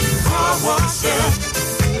 Car wash, yeah.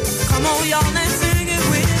 Come on, y'all, and sing it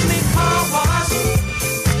with me. Car wash.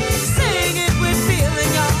 Sing it with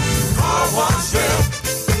feeling, y'all. Car wash, yeah.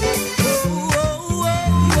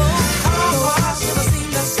 Car wash. Never seem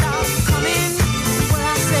to stop coming. What I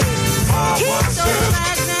say. Keep those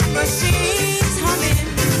bags and machines humming.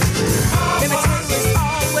 Let me tell you, it's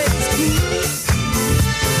always peace.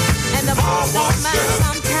 And the boss don't mind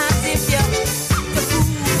sometimes if you the fool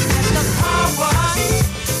at the car wash.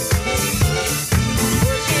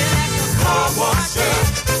 Working at the car wash, yeah.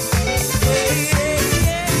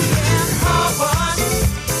 Car wash.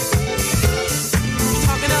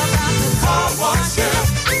 Talking about the car wash, yeah.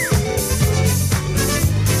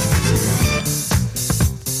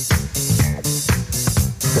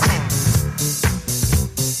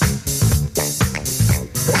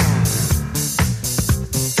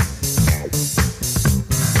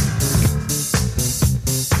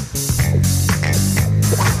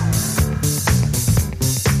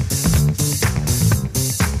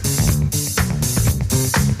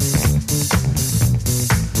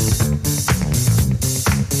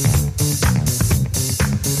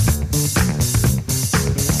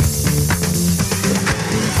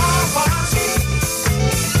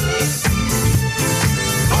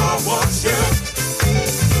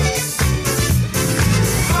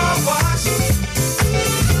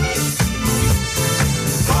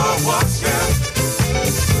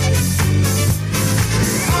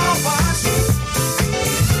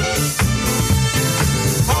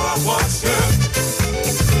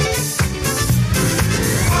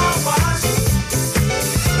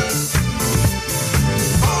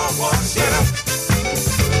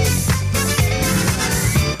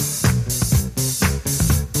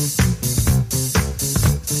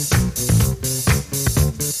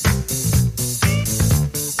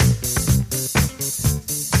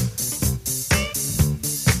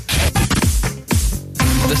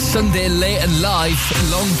 Sunday Late and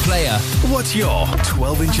Live long player. What's your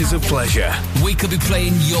 12 inches of pleasure? We could be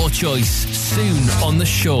playing your choice soon on the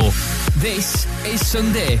show. This is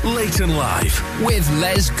Sunday Late and Live with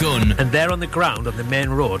Les Gunn. And there on the ground on the main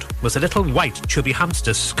road was a little white chubby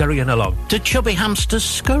hamster scurrying along. Did chubby hamsters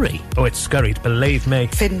scurry? Oh, it scurried, believe me.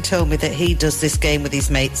 Finn told me that he does this game with his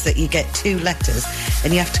mates that you get 2 letters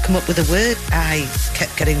and you have to come up with a word. I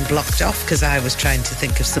kept getting blocked off because I was trying to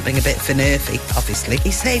think of something a bit nerfy, obviously.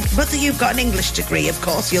 He said, "Brother, you've got an English degree, of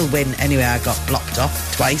course you'll win." Anyway, I got blocked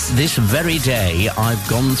off twice. This very day, I've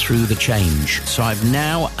gone through the change. So I've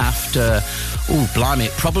now, after, blimey,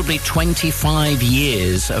 probably 25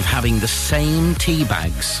 years of having the same tea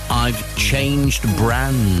bags, I've changed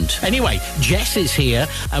brand. Anyway, Jess is here,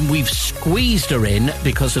 and we've squeezed her in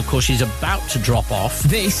because, of course, she's about to drop off.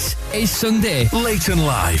 This is Sunday Late and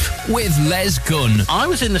Live with Les Gunn. I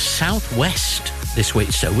was in the southwest this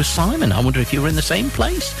week, so was Simon. I wonder if you were in the same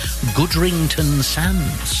place. Goodrington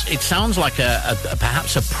Sands. It sounds like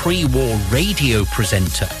perhaps a pre-war radio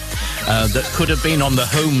presenter that could have been on the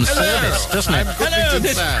home service, doesn't it?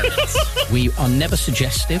 Hello. We are never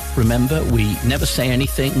suggestive, remember. We never say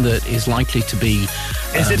anything that is likely to be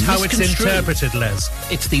Is it how it's interpreted, Les?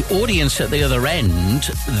 It's the audience at the other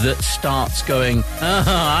end that starts going,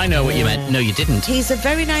 I know what you meant. No, you didn't. He's a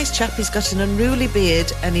very nice chap. He's got an unruly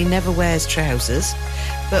beard and he never wears trousers.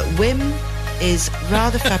 But Wim is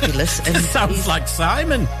rather fabulous. And sounds like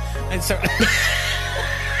Simon.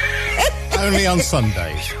 Only on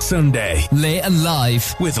Sundays. Sunday Late and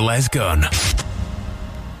Live with Les Gunn.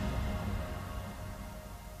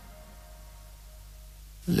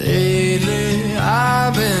 Lately,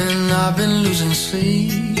 I've been losing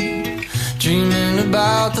sleep, dreaming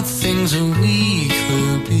about the things that we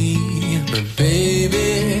could be. But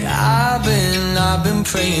baby, I've been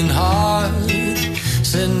praying hard.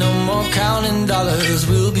 Said no more counting dollars,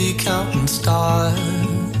 we'll be counting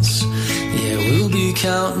stars. we'll be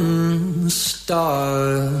counting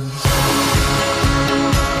stars.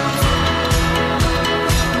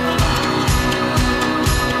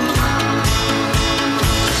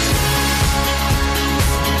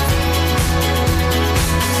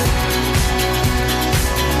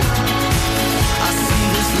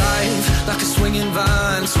 Like a swinging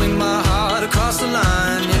vine, swing my heart across the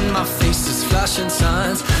line. In my face is flashing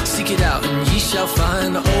signs. Seek it out and ye shall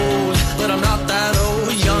find. Old, but I'm not that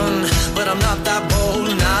old. Young, but I'm not that bold.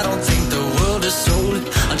 And I don't think the world is sold.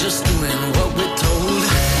 I'm just doing what we're told.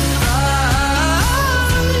 I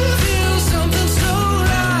feel something so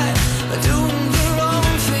right, doing the wrong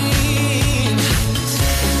thing.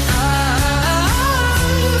 I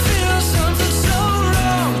feel something so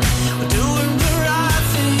wrong, doing the right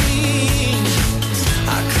thing.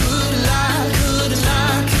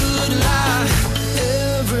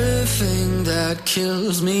 Everything that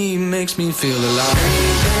kills me makes me feel alive.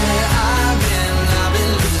 Lately I've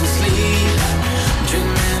been losing sleep,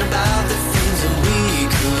 dreaming about the things that we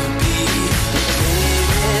could be.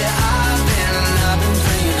 Baby, I've been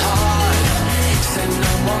praying hard. Said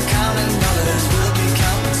no more counting dollars, we'll be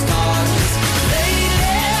counting stars.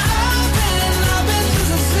 Lately I've been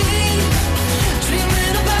losing sleep,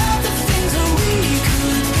 dreaming about the things that we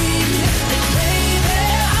could be. Baby,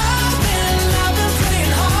 I've been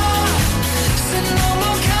praying hard. Said no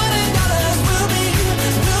more counting dollars, we'll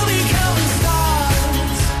be counting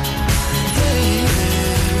stars. Hey.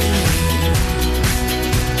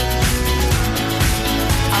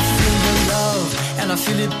 I feel the love and I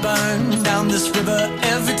feel it burn down this river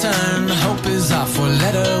every turn. Hope is our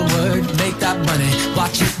four-letter word. Make that money,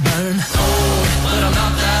 watch it burn. Old, but I'm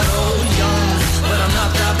not that old. Young, but I'm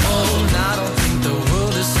not that bold. And I don't think the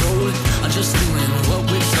world is sold. I'm just doing what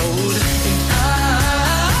we're told. And I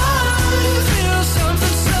feel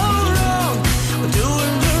something so wrong. We're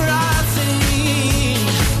doing the right thing.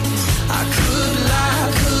 I could lie.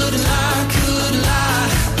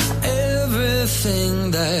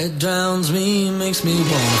 Everything that drowns me makes me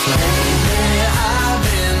wanna fly. Lately I've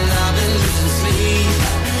been losing sleep,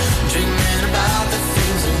 dreaming about the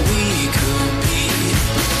things that we could be.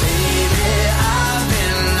 Baby, I've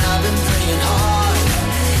been praying hard.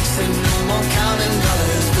 Said no more counting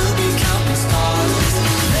dollars, we'll be counting stars.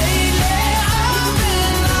 Lately I've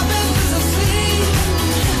been losing sleep,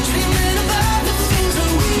 dreaming about the things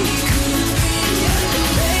that we could be.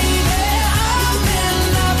 Baby, I've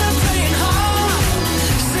been praying hard.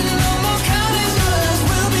 Said no more counting dollars,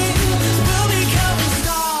 we'll be counting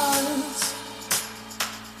stars.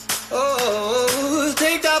 Oh,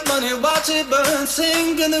 take that money, watch it burn,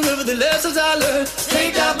 sink in the river, the lessons I learned.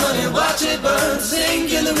 Take that money, watch it burn,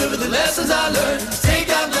 sink in the river, the lessons I learned. Take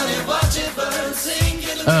that money, watch it burn, sink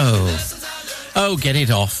in the river. Oh, get it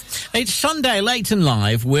off. It's Sunday late and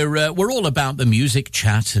live. We're all about the music,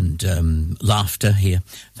 chat and laughter here.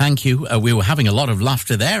 Thank you. We were having a lot of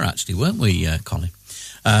laughter there, actually, weren't we, Colin?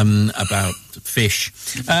 About fish.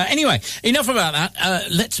 Anyway, enough about that.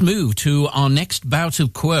 Let's move to our next bout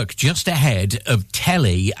of quirk just ahead of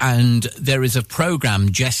telly, and there is a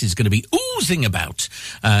programme Jess is going to be oozing about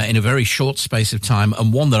in a very short space of time,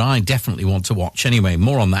 and one that I definitely want to watch. Anyway,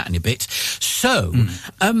 more on that in a bit. So,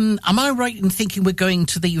 am I right in thinking we're going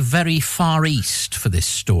to the very far east for this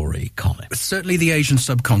story, Colin? Certainly the Asian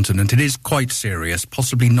subcontinent. It is quite serious,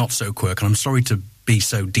 possibly not so quirk, and I'm sorry to be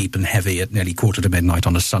so deep and heavy at nearly 11:45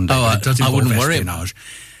 on a Sunday. Oh, but it does involve I wouldn't worry. espionage.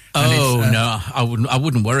 No, I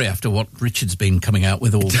wouldn't worry after what Richard's been coming out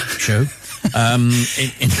with all show.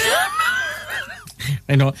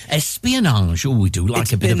 You know, espionage. Oh, we do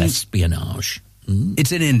like a bit of espionage.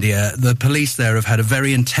 It's in India. The police there have had a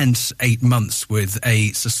very intense 8 months with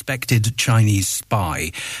a suspected Chinese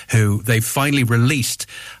spy who they've finally released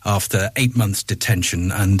after 8 months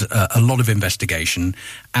detention and a lot of investigation,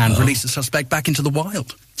 and released the suspect back into the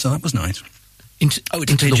wild. So that was nice. It's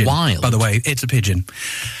into the wild? By the way, it's a pigeon.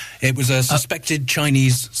 It was a suspected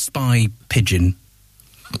Chinese spy pigeon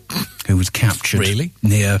who was captured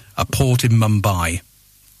near a port in Mumbai.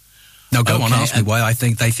 Now, go on, ask me why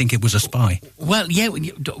they think it was a spy. Well, yeah,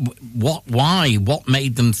 why? What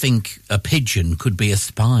made them think a pigeon could be a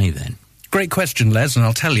spy, then? Great question, Les, and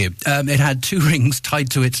I'll tell you. It had 2 rings tied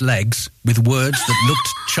to its legs with words that looked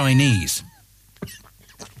Chinese.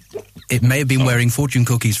 It may have been wearing fortune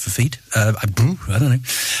cookies for feet. I don't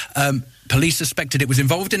know. Police suspected it was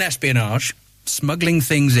involved in espionage, smuggling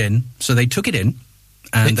things in, so they took it in.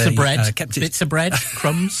 And bits of bread, kept it. Bits of bread,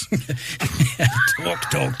 crumbs. Yeah,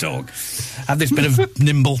 talk. Have this bit of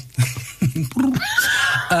nimble.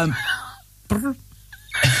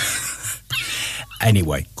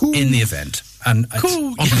 Anyway, in the event, And it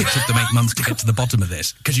took them 8 months to get to the bottom of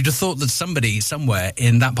this, because you'd have thought that somebody somewhere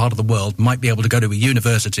in that part of the world might be able to go to a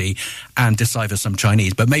university and decipher some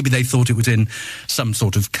Chinese, but maybe they thought it was in some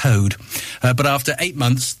sort of code. But after 8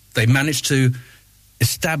 months, they managed to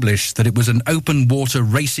establish that it was an open water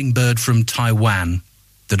racing bird from Taiwan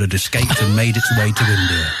that had escaped and made its way to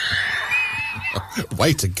India.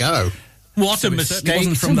 Way to go. What a mistake. It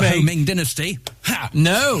wasn't from the Ho Ming dynasty. Ha!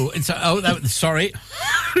 No, it's sorry.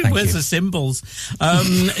 Where's the symbols?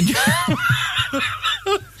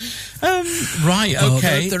 Right,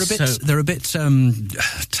 okay. They're a bit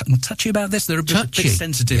touchy about this. They're a bit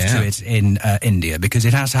sensitive to it in India, because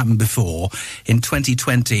it has happened before. In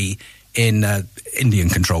 2020, in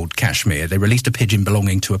Indian-controlled Kashmir, they released a pigeon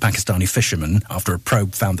belonging to a Pakistani fisherman after a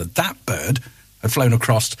probe found that bird had flown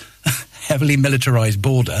across a heavily militarised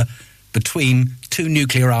border between two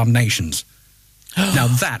nuclear-armed nations. Now,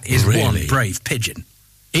 that is one brave pigeon.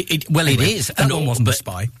 It is. That one wasn't a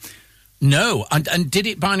spy. No, and did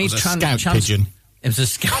it by any chance... It was a scout pigeon. It was a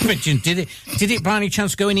scout pigeon. Did it by any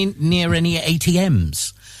chance go in near any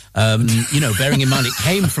ATMs? Bearing in mind it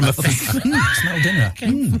came from a fisherman.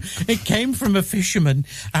 It came from a fisherman,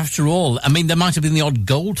 after all. I mean, there might have been the odd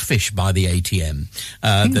goldfish by the ATM.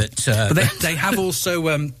 But they have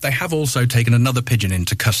also taken another pigeon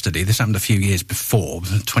into custody. This happened a few years before,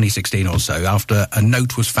 2016 or so, after a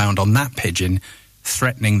note was found on that pigeon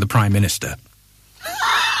threatening the Prime Minister.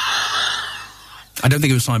 I don't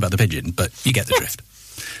think it was signed by the pigeon, but you get the drift.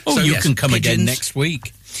 You can come again next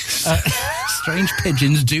week. Strange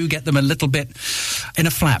pigeons do get them a little bit in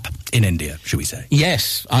a flap in India, should we say?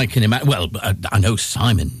 Yes, I can imagine. Well, I know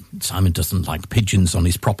Simon. Simon doesn't like pigeons on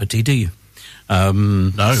his property, do you?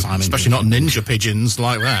 No, Simon, especially not ninja pigeons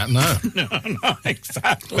like that, no. No,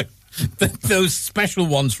 exactly. Those special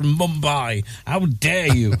ones from Mumbai. How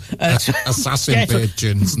dare you? Assassin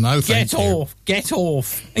pigeons. No, thank you. Get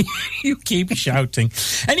off. You keep shouting.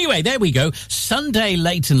 Anyway, there we go. Sunday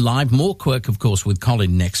late and live. More Quirk, of course, with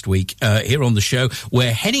Colin next week here on the show.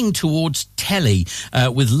 We're heading towards telly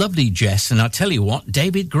with lovely Jess. And I tell you what,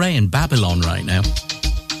 David Gray and Babylon right now.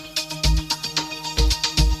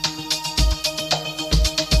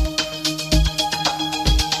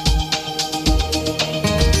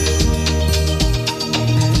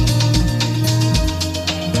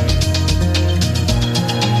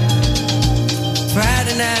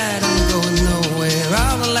 Friday night, I'm going nowhere.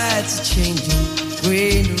 All the lights are changing,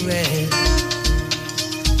 green to red.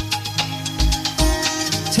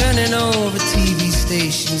 Turning over TV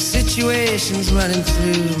stations, situations running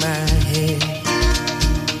through my head.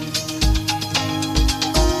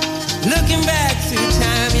 Looking back through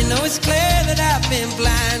time, you know it's clear that I've been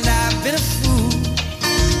blind, I've been a fool.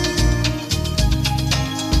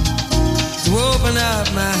 To open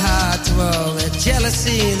up my heart to all that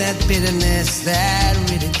jealousy, that bitterness, that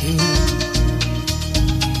ridicule.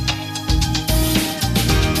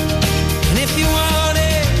 And if you want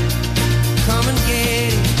it, come and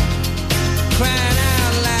get it, crying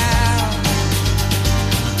out loud.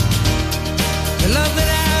 The love that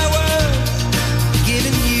I was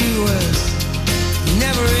giving you was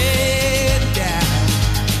never in doubt.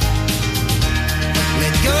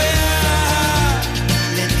 Let go your heart,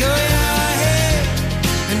 let go your head,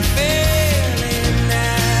 and fail it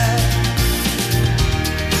now.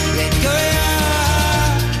 Let go your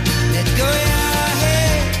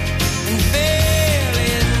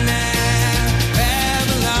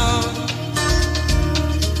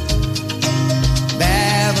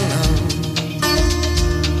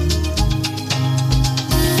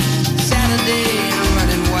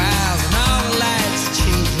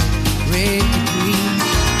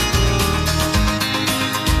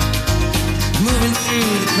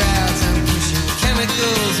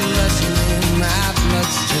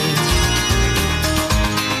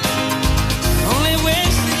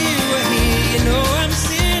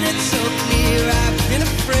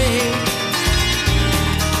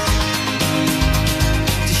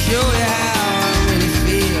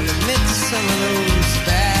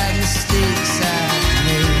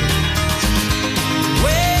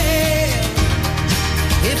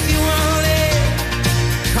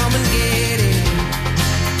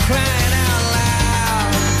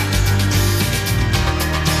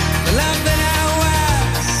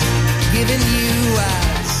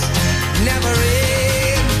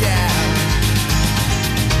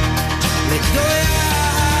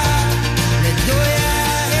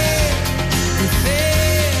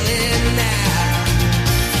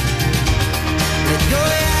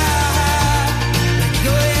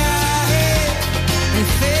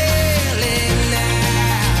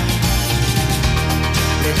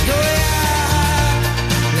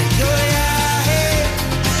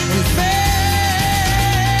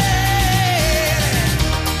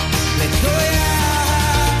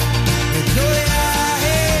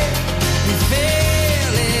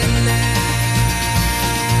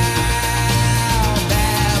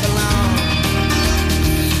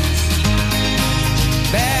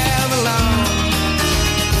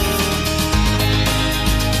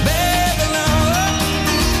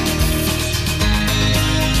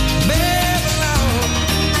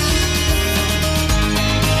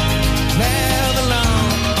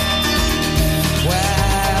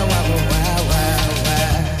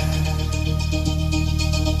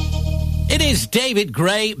It is David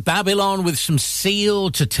Gray, Babylon, with some Seal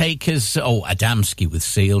to take us, Adamski with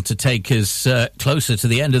Seal to take us closer to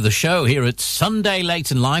the end of the show here at Sunday Late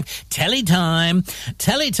and Live. Telly time,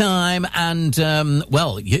 and,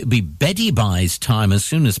 it'll be Beddy Bye's time as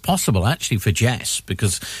soon as possible, actually, for Jess,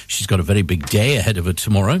 because she's got a very big day ahead of her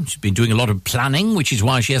tomorrow. She's been doing a lot of planning, which is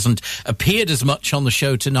why she hasn't appeared as much on the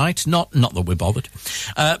show tonight. Not that we're bothered.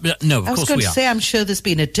 But no, of course we are. I was going to say, I'm sure there's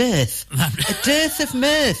been a dearth of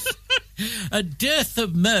mirth. A dearth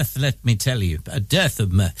of mirth, let me tell you. A dearth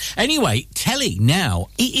of mirth. Anyway, Telly, now,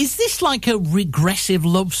 is this like a regressive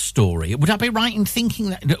love story? Would I be right in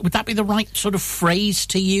thinking that? Would that be the right sort of phrase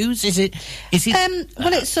to use? Is it?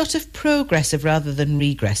 Well, it's sort of progressive rather than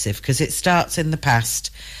regressive, because it starts in the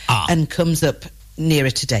past and comes up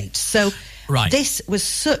nearer to date. So this was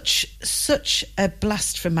such a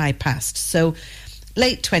blast from my past. So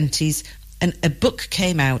late 20s, and a book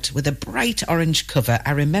came out with a bright orange cover,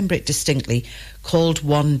 I remember it distinctly, called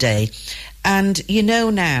One Day. And you know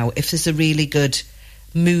now, if there's a really good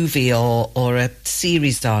movie or a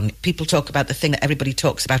series on, people talk about the thing that everybody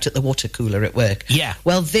talks about at the water cooler at work. Yeah.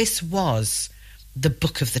 Well, this was the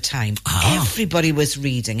book of the time. Everybody was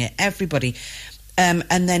reading it, everybody.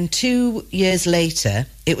 And then 2 years later,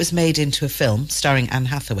 it was made into a film starring Anne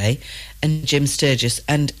Hathaway and Jim Sturgis,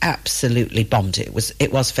 and absolutely bombed. It was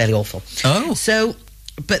fairly awful. Oh. So,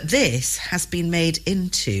 but this has been made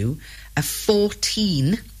into a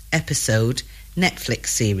 14-episode Netflix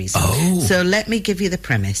series. Oh. So let me give you the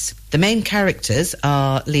premise. The main characters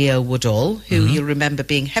are Leo Woodall, who you'll remember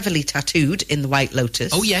being heavily tattooed in The White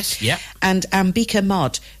Lotus. Oh, yes, yeah. And Ambika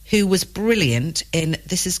Mod, who was brilliant in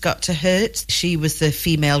This Has Got to Hurt. She was the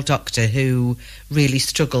female doctor who really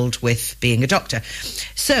struggled with being a doctor.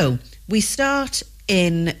 So we start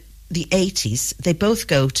in the 80s. They both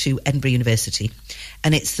go to Edinburgh University,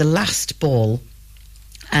 and it's the last ball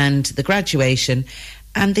and the graduation,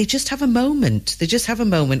 and they just have a moment. They just have a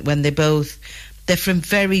moment when they're from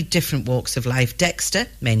very different walks of life. Dexter,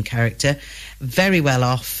 main character, very well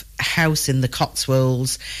off, house in the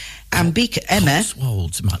Cotswolds. Ambika, Emma.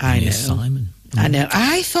 Cotswolds, might be Simon. I know.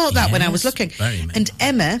 I thought that when I was looking. And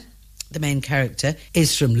Emma, the main character,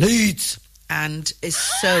 is from Leeds and is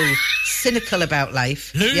so cynical about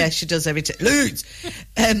life. Leeds. Yeah, she does every time. Leeds.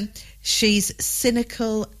 She's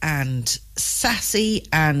cynical and sassy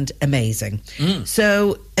and amazing.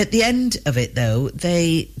 So at the end of it, though,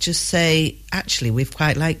 they just say, actually, we've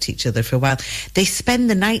quite liked each other for a while. They spend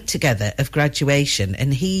the night together of graduation,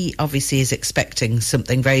 and he obviously is expecting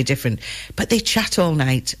something very different. But they chat all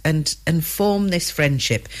night and form this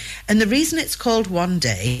friendship. And the reason it's called One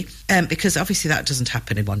Day, because obviously that doesn't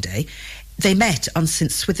happen in one day, they met on St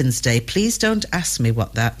Swithin's Day. Please don't ask me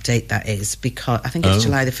what that date that is, because I think it's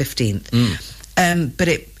July the 15th. But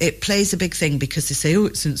it plays a big thing because they say,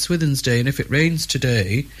 it's St Swithin's Day, and if it rains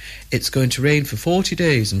today, it's going to rain for 40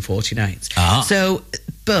 days and 40 nights. So,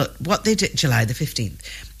 but what they did, July the 15th,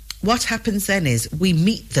 what happens then is we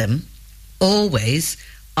meet them always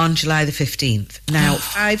on July the 15th. Now,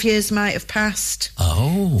 5 years might have passed.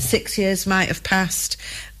 6 years might have passed.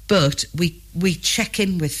 But we check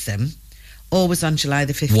in with them always on July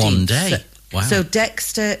the 15th. One day. Wow. So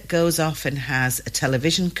Dexter goes off and has a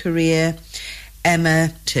television career.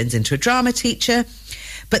 Emma turns into a drama teacher.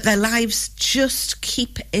 But their lives just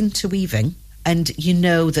keep interweaving. And you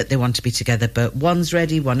know that they want to be together, but one's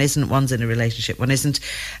ready, one isn't, one's in a relationship, one isn't.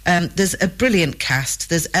 There's a brilliant cast.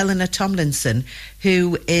 There's Eleanor Tomlinson,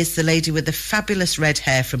 who is the lady with the fabulous red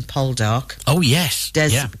hair from Poldark. Oh, yes.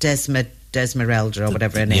 Desmeralda, or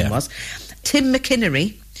whatever her name was. Tim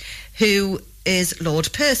McInnery, who is Lord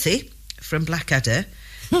Percy from Blackadder,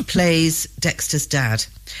 plays Dexter's dad.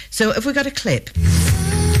 So have we got a clip? You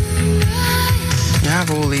have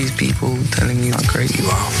all these people telling you how great you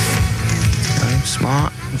are. You know,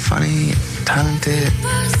 smart, funny, talented.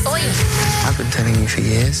 I've been telling you for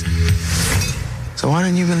years. So why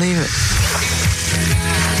don't you believe it?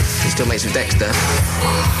 He still mates with Dexter.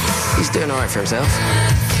 He's doing alright for himself.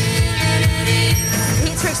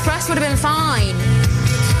 Pizza Express would have been fine.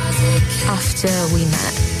 After we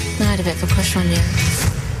met, I had a bit of a crush on you.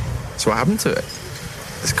 So what happened to it?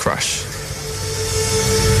 This crush.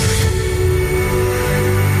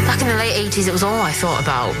 Back in the late 80s, it was all I thought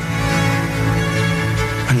about.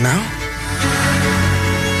 And now?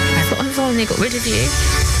 I thought I finally got rid of you.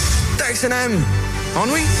 Dex and M,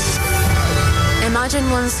 aren't we? Imagine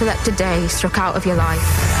one selected day struck out of your life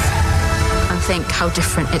and think how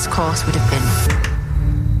different its course would have been.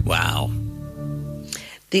 Wow.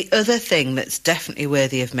 The other thing that's definitely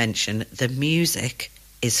worthy of mention, the music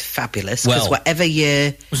is fabulous, because whatever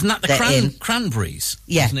year wasn't that the Cranberries?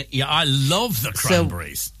 Yeah. Wasn't it? Yeah, I love the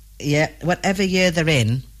Cranberries. Yeah, whatever year they're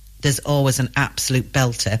in, there's always an absolute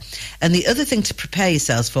belter. And the other thing to prepare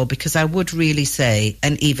yourselves for, because I would really say,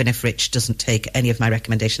 and even if Rich doesn't take any of my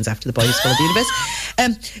recommendations after The Boy Who Swallowed the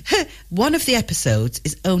Universe, one of the episodes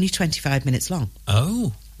is only 25 minutes long.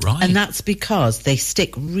 Oh, right. And that's because they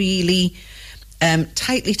stick really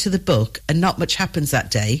tightly to the book and not much happens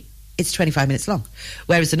that day. It's 25 minutes long.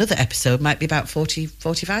 Whereas another episode might be about 40,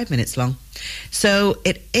 45 minutes long. So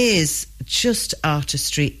it is just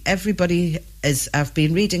artistry. Everybody I've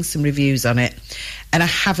been reading some reviews on it, and I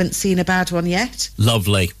haven't seen a bad one yet.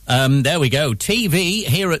 Lovely. There we go. TV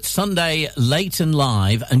here at Sunday Leighton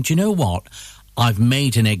Live. And do you know what? I've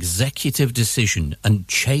made an executive decision and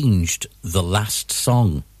changed the last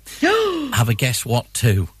song. Have a guess what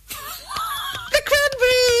to? The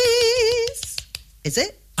Cranberries! Is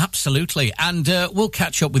it? Absolutely. And we'll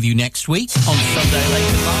catch up with you next week on Sunday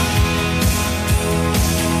Leighton Live.